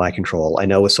out of my control. I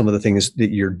know with some of the things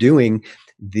that you're doing,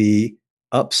 the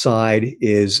upside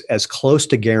is as close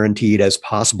to guaranteed as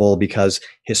possible because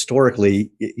historically,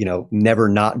 never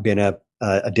not been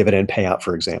a dividend payout,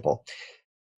 for example.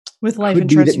 With life Could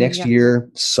insurance, be that next year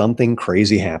something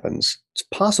crazy happens. It's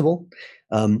possible.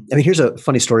 Here's a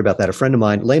funny story about that. A friend of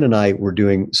mine, Lane, and I were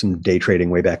doing some day trading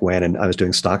way back when, and I was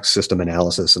doing stock system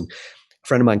analysis. And a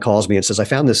friend of mine calls me and says, I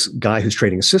found this guy who's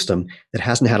trading a system that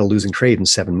hasn't had a losing trade in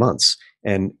 7 months.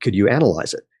 And could you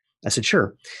analyze it? I said,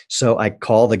 sure. So I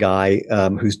call the guy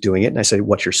who's doing it. And I said,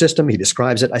 what's your system? He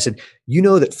describes it. I said, you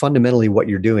know that fundamentally what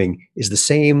you're doing is the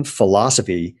same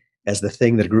philosophy as the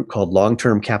thing that a group called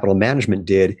Long-Term Capital Management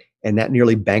did. And that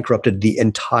nearly bankrupted the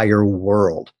entire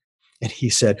world. And he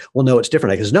said, well, no, it's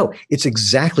different. I goes, no, it's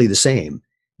exactly the same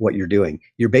what you're doing.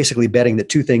 You're basically betting that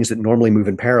two things that normally move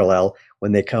in parallel,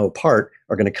 when they come apart,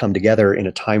 are going to come together in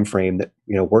a time frame that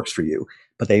works for you.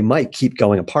 But they might keep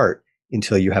going apart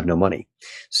until you have no money.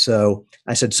 So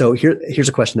I said, so here's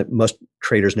a question that most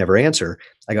traders never answer.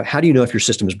 I go, how do you know if your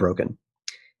system is broken?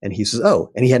 And he says,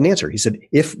 and he had an answer. He said,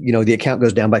 if the account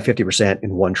goes down by 50%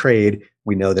 in one trade,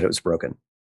 we know that it was broken.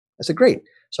 I said, great.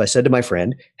 So I said to my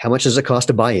friend, how much does it cost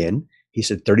to buy in? He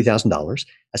said, $30,000.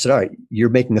 I said, all right, you're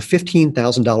making a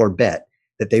 $15,000 bet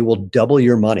that they will double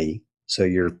your money. So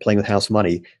you're playing with house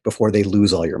money before they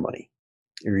lose all your money.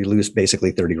 Or you lose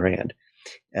basically 30 grand,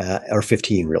 or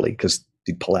 15 really, because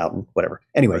you pull out and whatever.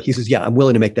 Anyway, he says, yeah, I'm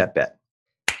willing to make that bet.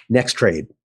 Next trade,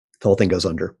 the whole thing goes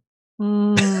under.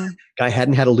 Guy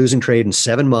hadn't had a losing trade in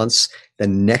 7 months. The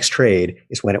next trade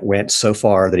is when it went so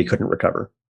far that he couldn't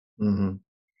recover. Mm-hmm.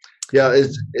 Yeah,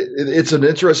 it's an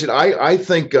interesting. I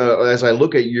think as I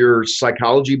look at your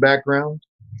psychology background,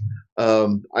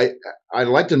 I'd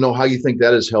like to know how you think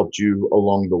that has helped you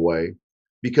along the way,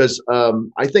 because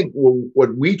I think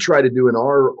what we try to do in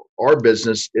our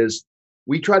business is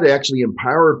we try to actually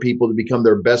empower people to become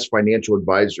their best financial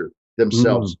advisor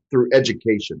themselves through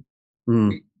education.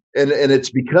 And it's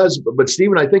because, but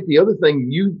Stephen, I think the other thing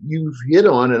you've hit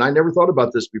on, and I never thought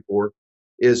about this before,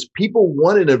 is people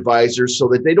want an advisor so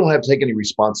that they don't have to take any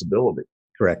responsibility.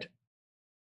 Correct.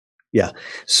 Yeah.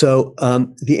 So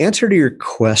the answer to your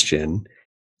question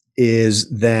is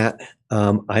that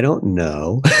I don't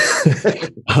know.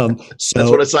 So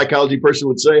that's what a psychology person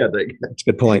would say, I think. That's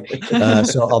a good point.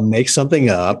 So I'll make something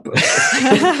up.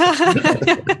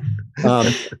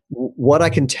 What I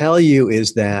can tell you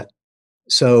is that,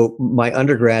 so my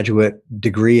undergraduate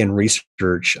degree in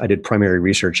research, I did primary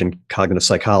research in cognitive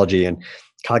psychology and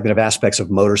cognitive aspects of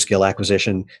motor skill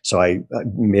acquisition. So I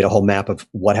made a whole map of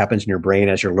what happens in your brain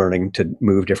as you're learning to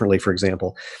move differently, for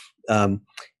example.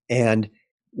 And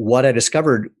what I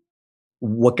discovered,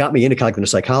 what got me into cognitive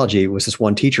psychology was this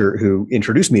one teacher who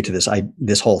introduced me to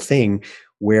this whole thing,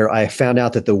 where I found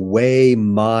out that the way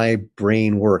my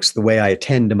brain works, the way I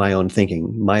attend to my own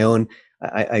thinking,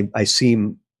 I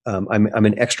seem, I'm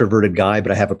an extroverted guy,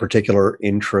 but I have a particular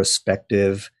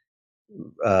introspective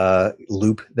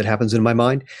loop that happens in my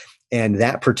mind. And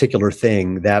that particular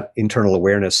thing, that internal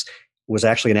awareness, was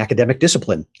actually an academic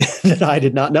discipline that I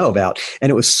did not know about. And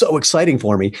it was so exciting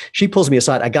for me. She pulls me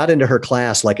aside. I got into her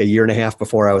class like a year and a half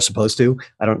before I was supposed to.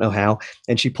 I don't know how.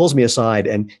 And she pulls me aside.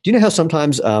 And do you know how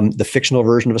sometimes the fictional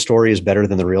version of a story is better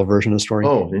than the real version of the story?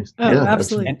 Oh, yeah,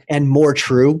 absolutely. And more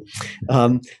true.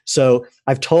 So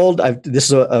this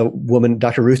is a woman,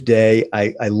 Dr. Ruth Day.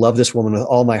 I love this woman with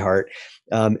all my heart.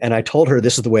 And I told her,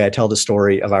 this is the way I tell the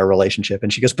story of our relationship.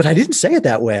 And she goes, but I didn't say it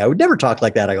that way. I would never talk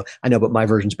like that. I go, I know, but my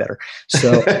version's better.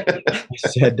 So I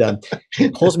said, she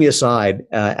pulls me aside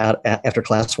after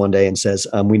class one day and says,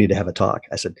 we need to have a talk.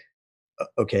 I said,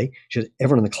 okay. She says,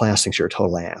 everyone in the class thinks you're a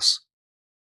total ass.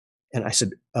 And I said,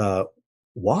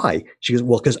 why? She goes,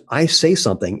 well, because I say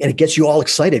something and it gets you all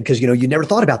excited because, you never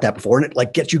thought about that before, and it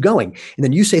like gets you going. And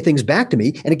then you say things back to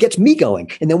me and it gets me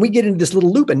going. And then we get into this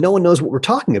little loop and no one knows what we're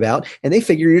talking about. And they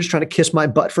figure you're just trying to kiss my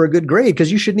butt for a good grade because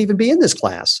you shouldn't even be in this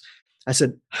class. I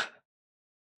said,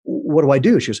 what do I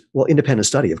do? She goes, well, independent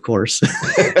study, of course.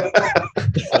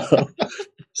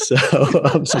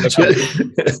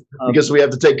 Because we have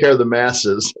to take care of the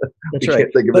masses. That's we right.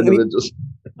 Can't think of individuals.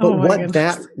 But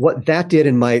what that did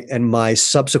in my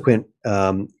subsequent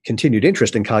continued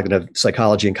interest in cognitive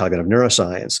psychology and cognitive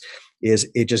neuroscience is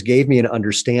it just gave me an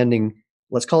understanding.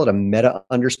 Let's call it a meta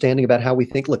understanding about how we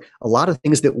think. Look, a lot of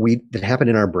things that happen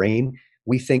in our brain,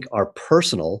 we think are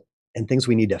personal and things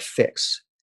we need to fix.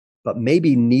 But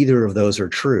maybe neither of those are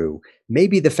true.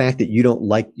 Maybe the fact that you don't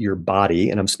like your body,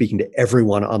 and I'm speaking to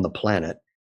everyone on the planet,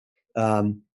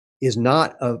 is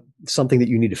not something that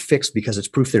you need to fix because it's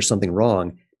proof there's something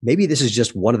wrong. Maybe this is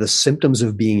just one of the symptoms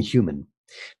of being human,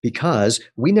 because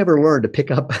we never learned to pick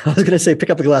up a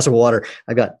glass of water.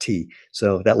 I got tea,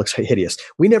 so that looks hideous.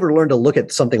 We never learned to look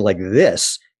at something like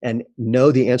this and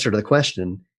know the answer to the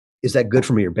question, is that good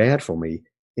for me or bad for me?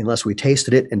 Unless we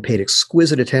tasted it and paid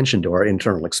exquisite attention to our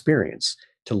internal experience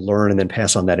to learn and then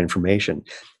pass on that information.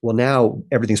 Well, now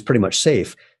everything's pretty much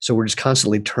safe. So we're just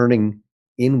constantly turning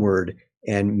inward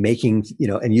and making,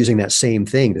 and using that same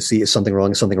thing to see is something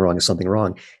wrong, is something wrong, is something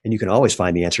wrong. And you can always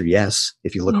find the answer yes,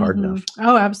 if you look hard enough.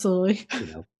 Oh, absolutely.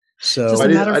 So I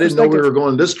didn't know we were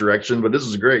going this direction, but this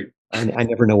is great. I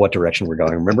never know what direction we're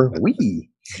going. Remember?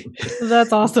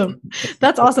 That's awesome.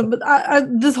 That's awesome. But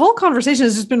this whole conversation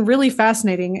has just been really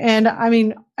fascinating. And I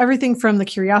mean, everything from the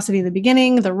curiosity in the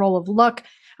beginning, the role of luck.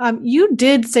 You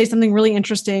did say something really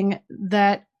interesting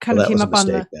that kind of came up on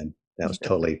the. Then. That was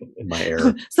totally in my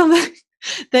error. Something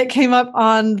that came up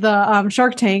on the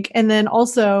Shark Tank, and then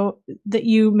also that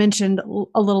you mentioned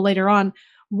a little later on.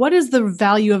 What is the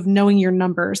value of knowing your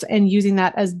numbers and using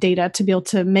that as data to be able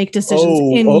to make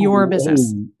decisions in your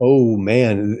business? Oh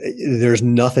man, there's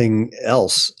nothing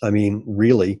else. I mean,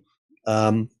 really,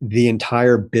 The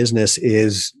entire business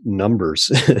is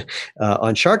numbers.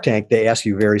 On Shark Tank, they ask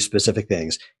you very specific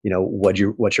things. What's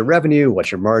your revenue?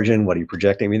 What's your margin? What are you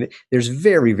projecting? I mean, there's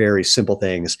very, very simple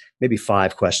things, maybe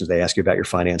 5 questions they ask you about your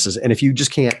finances. And if you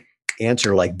just can't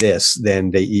answer like this, then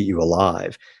they eat you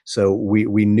alive. So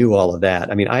we knew all of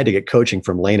that. I mean, I had to get coaching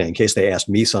from Lena in case they asked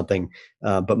me something.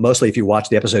 But mostly if you watch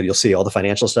the episode, you'll see all the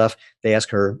financial stuff. They ask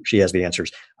her, she has the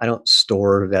answers. I don't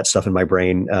store that stuff in my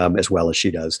brain as well as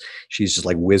she does. She's just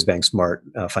like whiz bang smart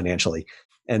financially.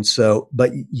 And so,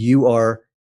 but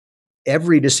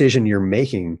every decision you're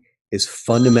making is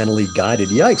fundamentally guided.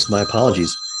 Yikes, my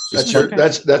apologies. That's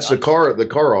the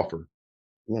car offer.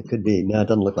 Yeah, it could be. No, it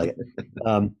doesn't look like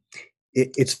it.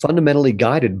 It's fundamentally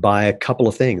guided by a couple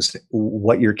of things.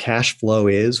 What your cash flow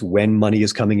is, when money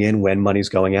is coming in, when money's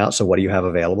going out. So what do you have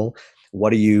available?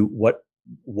 What do you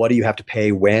have to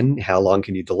pay when? How long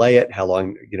can you delay it? How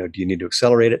long, do you need to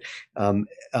accelerate it?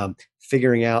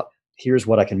 Figuring out, here's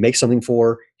what I can make something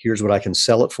for. Here's what I can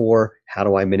sell it for. How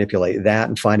do I manipulate that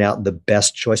and find out the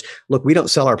best choice? Look, we don't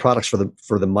sell our products for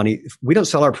the money. We don't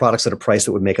sell our products at a price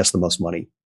that would make us the most money.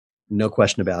 No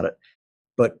question about it.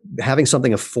 But having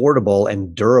something affordable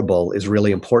and durable is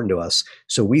really important to us.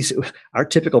 So our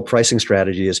typical pricing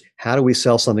strategy is, how do we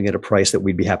sell something at a price that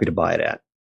we'd be happy to buy it at?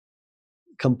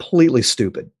 Completely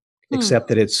stupid, except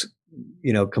that it's,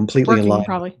 completely in line with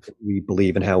what we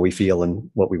believe and how we feel and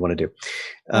what we want to do.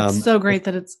 It's so great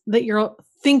that you're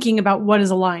thinking about what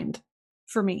is aligned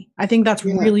for me. I think that's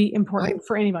really important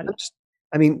for anybody.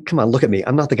 I mean, come on, look at me.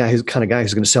 I'm not the kind of guy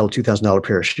who's going to sell a $2,000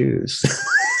 pair of shoes.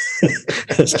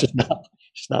 That's just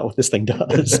not what this thing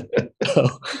does.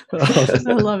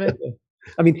 I love it.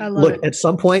 I mean, look, at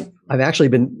some point, I've actually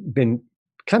been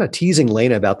kind of teasing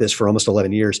Lena about this for almost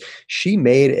 11 years. She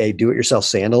made a do-it-yourself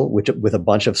sandal with a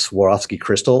bunch of Swarovski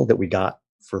crystal that we got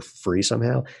for free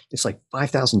somehow. It's like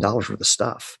 $5,000 worth of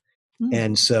stuff.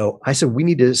 And so I said, we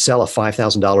need to sell a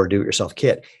 $5,000 do-it-yourself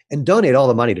kit and donate all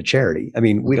the money to charity. I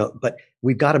mean, but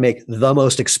we've got to make the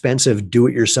most expensive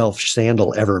do-it-yourself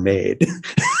sandal ever made.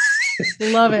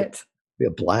 Love it. Be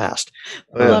a blast.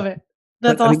 I love it.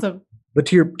 That's awesome. But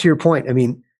to your point, I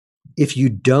mean, if you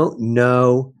don't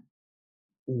know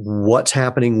what's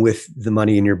happening with the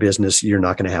money in your business, you're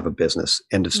not going to have a business.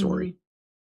 End of story. Mm-hmm.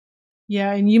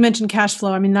 Yeah. And you mentioned cash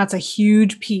flow. I mean, that's a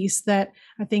huge piece that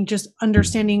I think just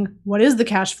understanding what is the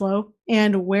cash flow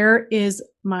and where is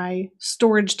my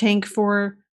storage tank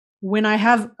for when I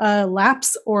have a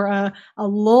lapse or a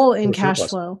lull in cash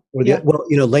flow. Well,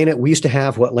 Lena, we used to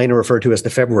have what Lena referred to as the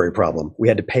February problem. We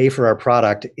had to pay for our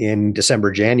product in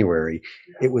December, January.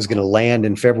 It was going to land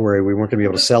in February. We weren't going to be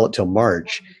able to sell it till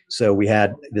March. So we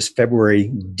had this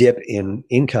February dip in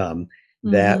income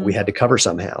that we had to cover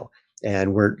somehow.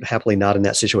 And we're happily not in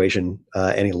that situation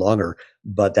any longer.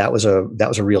 But that was a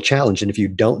real challenge. And if you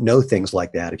don't know things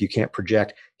like that, if you can't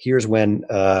project, here's when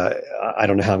I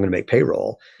don't know how I'm going to make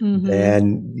payroll,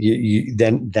 then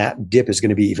then that dip is going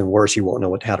to be even worse. You won't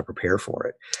know how to prepare for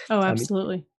it. Oh,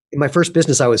 absolutely. In my first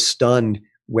business, I was stunned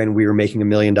when we were making $1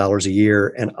 million a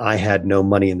year and I had no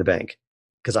money in the bank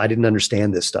because I didn't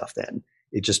understand this stuff then.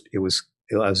 I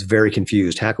was very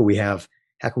confused. How could we have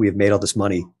made all this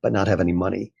money but not have any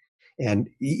money? And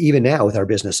even now with our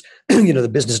business, the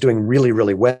business is doing really,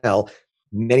 really well.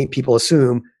 Many people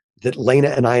assume that Lena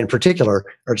and I in particular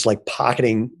are just like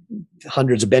pocketing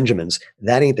hundreds of Benjamins.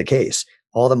 That ain't the case.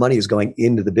 All the money is going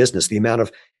into the business. The amount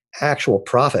of actual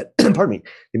profit, the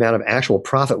amount of actual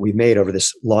profit we've made over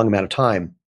this long amount of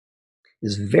time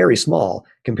is very small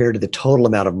compared to the total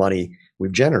amount of money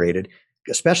we've generated,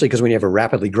 especially because when you have a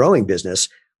rapidly growing business,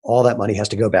 all that money has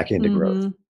to go back into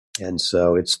growth. And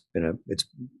so it's incredible.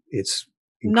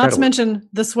 Not to mention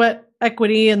the sweat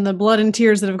equity and the blood and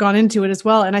tears that have gone into it as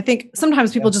well. And I think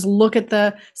sometimes people just look at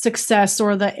the success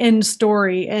or the end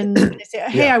story and they say,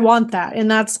 hey, I want that. And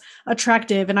that's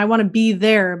attractive and I want to be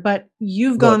there. But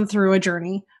you've gone through a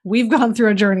journey. We've gone through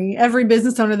a journey. Every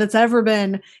business owner that's ever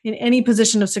been in any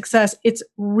position of success, it's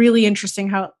really interesting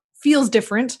how it feels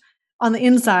different on the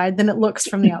inside than it looks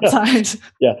from the outside.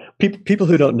 Yeah. People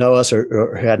who don't know us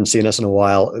or hadn't seen us in a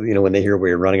while, when they hear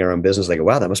we're running our own business, they go,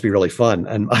 wow, that must be really fun.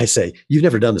 And I say, you've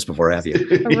never done this before, have you?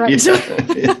 Right. There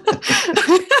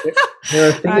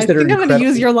are things that are I'm going to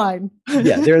use your line.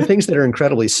 There are things that are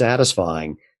incredibly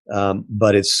satisfying,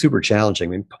 but it's super challenging.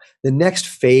 I mean, the next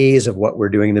phase of what we're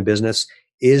doing in the business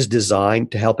is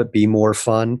designed to help it be more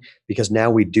fun because now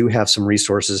we do have some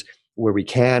resources where we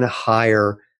can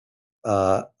hire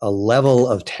a level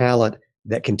of talent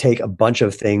that can take a bunch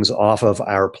of things off of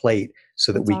our plate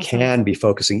so that we can be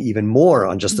focusing even more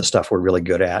on just the stuff we're really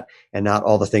good at and not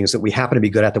all the things that we happen to be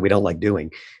good at that we don't like doing.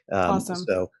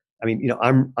 So I mean,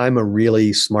 I'm a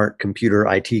really smart computer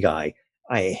IT guy.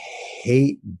 I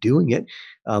hate doing it.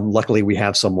 Luckily, we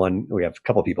have a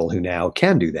couple of people who now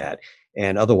can do that.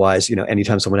 And otherwise,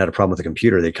 anytime someone had a problem with a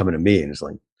computer, they come into me and it's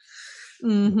like,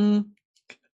 Mm-hmm.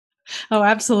 Oh,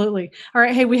 absolutely. All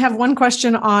right. Hey, we have one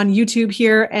question on YouTube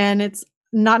here, and it's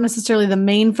not necessarily the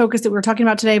main focus that we're talking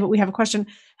about today, but we have a question.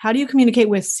 How do you communicate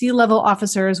with C-level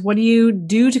officers? What do you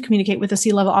do to communicate with a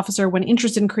C-level officer when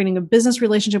interested in creating a business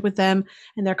relationship with them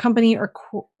and their company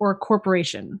or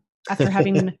corporation? After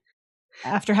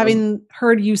having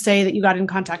heard you say that you got in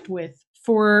contact with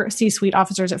 4 C-suite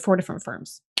officers at 4 different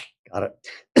firms. Got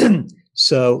it.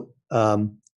 So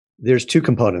there's 2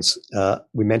 components.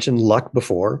 We mentioned luck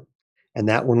before, and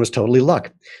that one was totally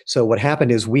luck. So what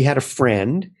happened is we had a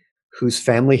friend whose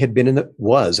family had been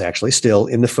was actually still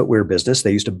in the footwear business.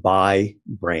 They used to buy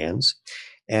brands,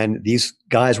 and these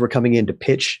guys were coming in to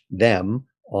pitch them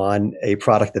on a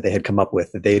product that they had come up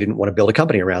with that they didn't want to build a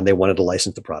company around. They wanted to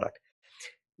license the product.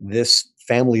 This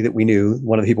family that we knew,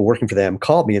 one of the people working for them,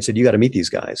 called me and said, "You got to meet these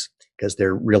guys because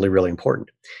they're really, really important."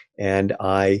 And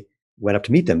I went up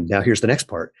to meet them. Now, here's the next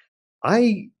part.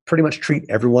 I pretty much treat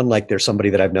everyone like they're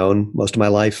somebody that I've known most of my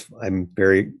life. I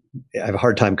have a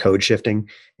hard time code shifting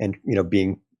and,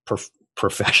 being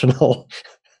professional.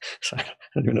 I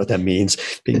don't even know what that means.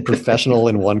 Being professional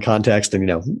in one context and,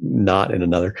 not in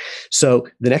another. So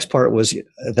the next part was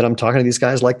that I'm talking to these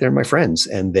guys like they're my friends,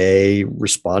 and they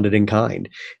responded in kind.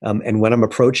 And when I'm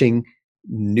approaching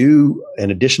new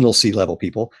and additional C-level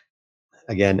people,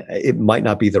 again, it might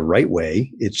not be the right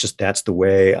way. It's just that's the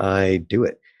way I do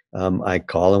it. I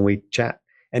call and we chat.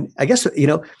 And I guess,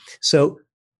 so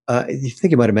you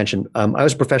think you might have mentioned, I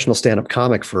was a professional stand-up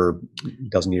comic for a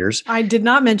dozen years. I did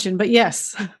not mention, but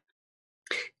yes.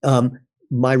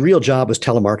 My real job was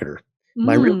telemarketer.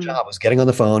 My real job was getting on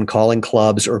the phone, calling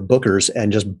clubs or bookers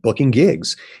and just booking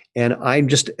gigs. And I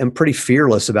just am pretty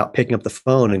fearless about picking up the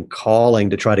phone and calling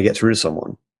to try to get through to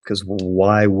someone, because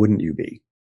why wouldn't you be?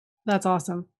 That's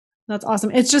awesome. That's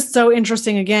awesome. It's just so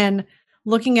interesting, again,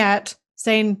 looking at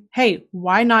saying, hey,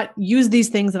 why not use these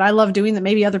things that I love doing that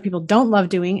maybe other people don't love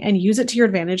doing, and use it to your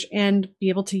advantage and be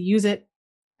able to use it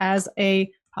as a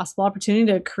possible opportunity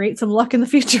to create some luck in the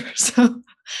future. So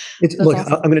look,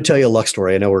 awesome. I'm going to tell you a luck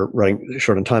story. I know we're running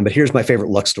short on time, but here's my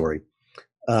favorite luck story.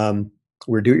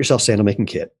 We're a do-it-yourself sandal making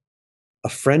kit. A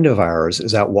friend of ours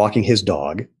is out walking his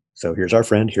dog. So here's our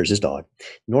friend, here's his dog.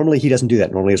 Normally he doesn't do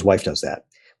that. Normally his wife does that.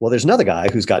 Well, there's another guy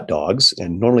who's got dogs,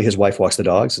 and normally his wife walks the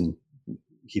dogs and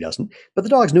he doesn't. But the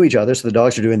dogs knew each other, so the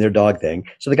dogs are doing their dog thing.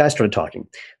 So the guy started talking.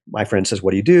 My friend says,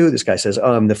 "What do you do?" This guy says,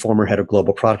 "Oh, I'm the former head of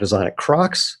global product design at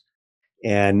Crocs."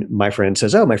 And my friend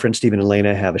says, "Oh, my friend Stephen and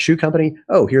Lena have a shoe company.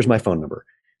 Oh, here's my phone number."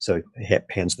 So he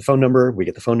hands the phone number. We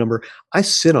get the phone number. I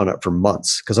sit on it for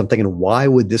months because I'm thinking, why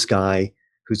would this guy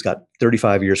who's got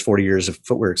 35 years, 40 years of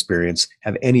footwear experience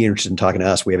have any interest in talking to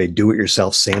us? We have a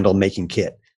do-it-yourself sandal making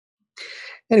kit.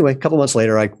 Anyway, a couple months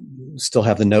later, I still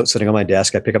have the note sitting on my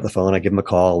desk. I pick up the phone. I give him a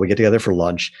call. We get together for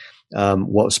lunch. What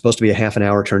was supposed to be a half an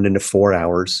hour turned into 4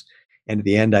 hours. And at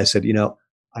the end, I said,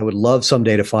 I would love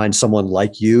someday to find someone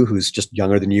like you who's just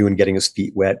younger than you and getting his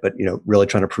feet wet, but, really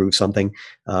trying to prove something,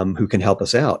 who can help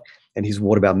us out. And he said,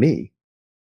 "What about me?"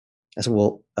 I said,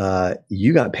 "Well,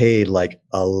 you got paid like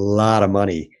a lot of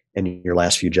money in your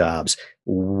last few jobs.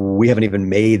 We haven't even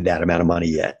made that amount of money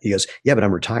yet." He goes, "Yeah, but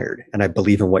I'm retired and I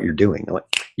believe in what you're doing." I went,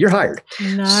 "You're hired."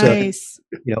 Nice.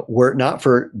 So, we're not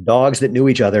for dogs that knew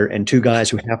each other and 2 guys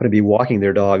who happen to be walking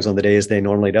their dogs on the days they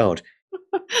normally don't.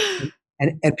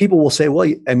 And people will say, well,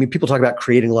 people talk about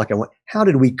creating luck. I went, how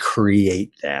did we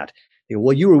create that? They go,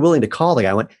 well, you were willing to call the guy.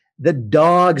 I went, the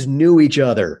dogs knew each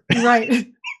other. Right.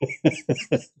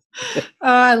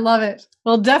 I love it.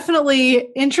 Well,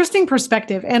 definitely interesting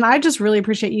perspective. And I just really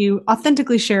appreciate you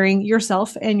authentically sharing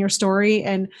yourself and your story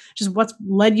and just what's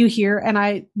led you here. And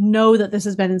I know that this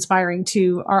has been inspiring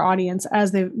to our audience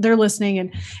as they're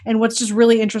listening. And what's just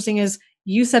really interesting is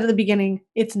you said at the beginning,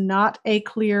 it's not a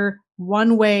clear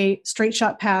one-way straight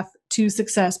shot path to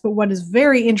success. But what is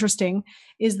very interesting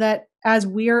is that as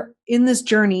we are in this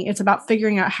journey, it's about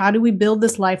figuring out, how do we build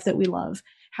this life that we love?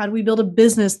 How do we build a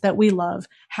business that we love?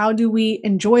 How do we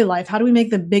enjoy life? How do we make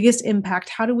the biggest impact?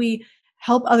 How do we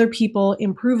help other people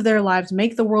improve their lives,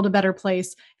 make the world a better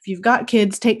place? If you've got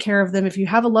kids, take care of them. If you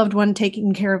have a loved one,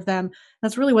 taking care of them.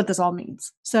 That's really what this all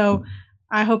means. So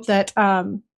I hope that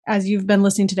as you've been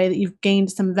listening today, that you've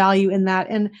gained some value in that.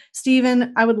 And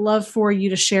Stephen, I would love for you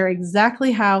to share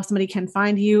exactly how somebody can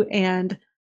find you and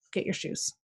get your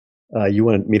shoes. You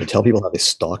wanted me to tell people how they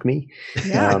stalk me?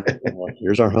 Yeah. Well,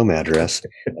 here's our home address.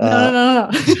 No.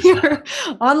 You're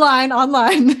online.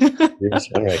 Yes,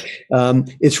 all right.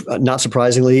 It's not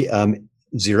surprisingly,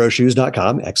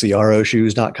 xeroshoes.com,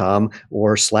 xeroshoes.com,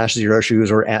 or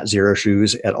 /xeroshoes or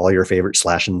 @xeroshoes at all your favorite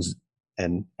 /ins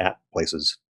and @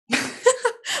 places.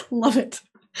 Love it.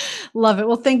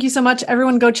 Well, thank you so much.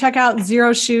 Everyone go check out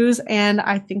Xero Shoes. And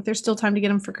I think there's still time to get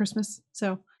them for Christmas.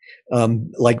 So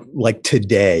like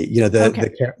today,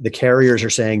 the carriers are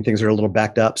saying things are a little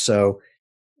backed up. So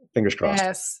fingers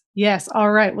crossed. Yes.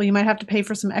 All right. Well, you might have to pay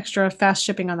for some extra fast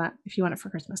shipping on that if you want it for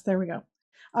Christmas. There we go.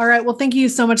 All right. Well, thank you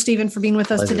so much, Stephen, for being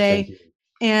with us today.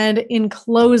 And in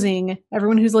closing,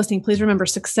 everyone who's listening, please remember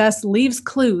success leaves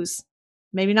clues.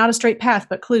 Maybe not a straight path,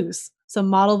 but clues. So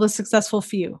model the successful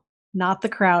few, not the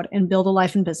crowd, and build a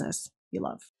life and business you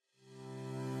love.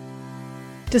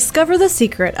 Discover the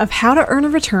secret of how to earn a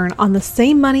return on the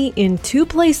same money in 2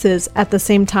 places at the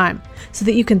same time so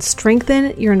that you can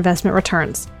strengthen your investment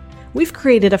returns. We've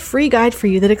created a free guide for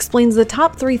you that explains the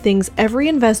top 3 things every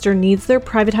investor needs their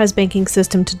privatized banking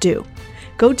system to do.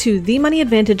 Go to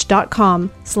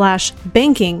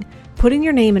themoneyadvantage.com/banking, put in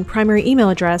your name and primary email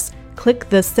address, click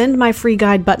the Send My Free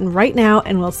Guide button right now,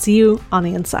 and we'll see you on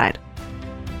the inside.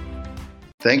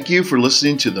 Thank you for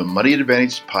listening to the Money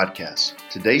Advantage podcast.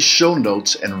 Today's show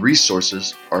notes and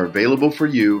resources are available for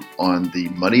you on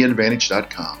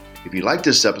themoneyadvantage.com. If you like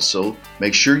this episode,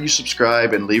 make sure you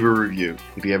subscribe and leave a review.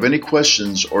 If you have any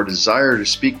questions or desire to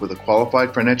speak with a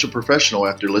qualified financial professional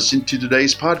after listening to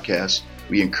today's podcast,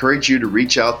 we encourage you to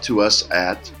reach out to us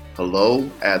at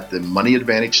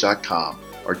hello@themoneyadvantage.com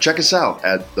or check us out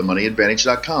at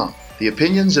themoneyadvantage.com. The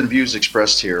opinions and views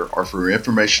expressed here are for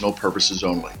informational purposes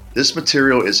only. This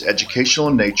material is educational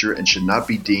in nature and should not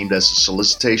be deemed as a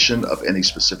solicitation of any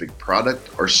specific product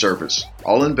or service.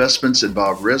 All investments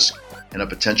involve risk and a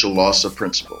potential loss of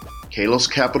principal. Kalos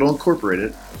Capital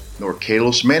Incorporated nor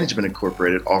Kalos Management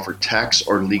Incorporated offer tax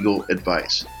or legal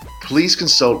advice. Please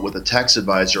consult with a tax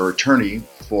advisor or attorney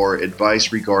for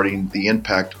advice regarding the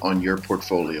impact on your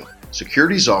portfolio.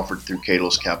 Securities offered through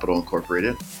Kalos Capital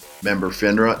Incorporated, member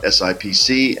FINRA,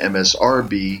 SIPC,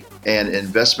 MSRB, and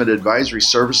investment advisory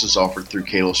services offered through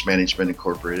Kalos Management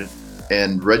Incorporated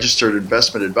and registered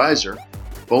investment advisor,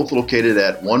 both located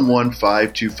at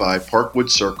 11525 Parkwood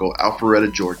Circle,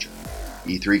 Alpharetta, Georgia.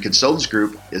 E3 Consultants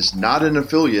Group is not an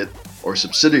affiliate or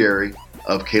subsidiary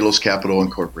of Kalos Capital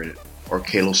Incorporated or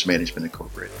Kalos Management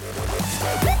Incorporated.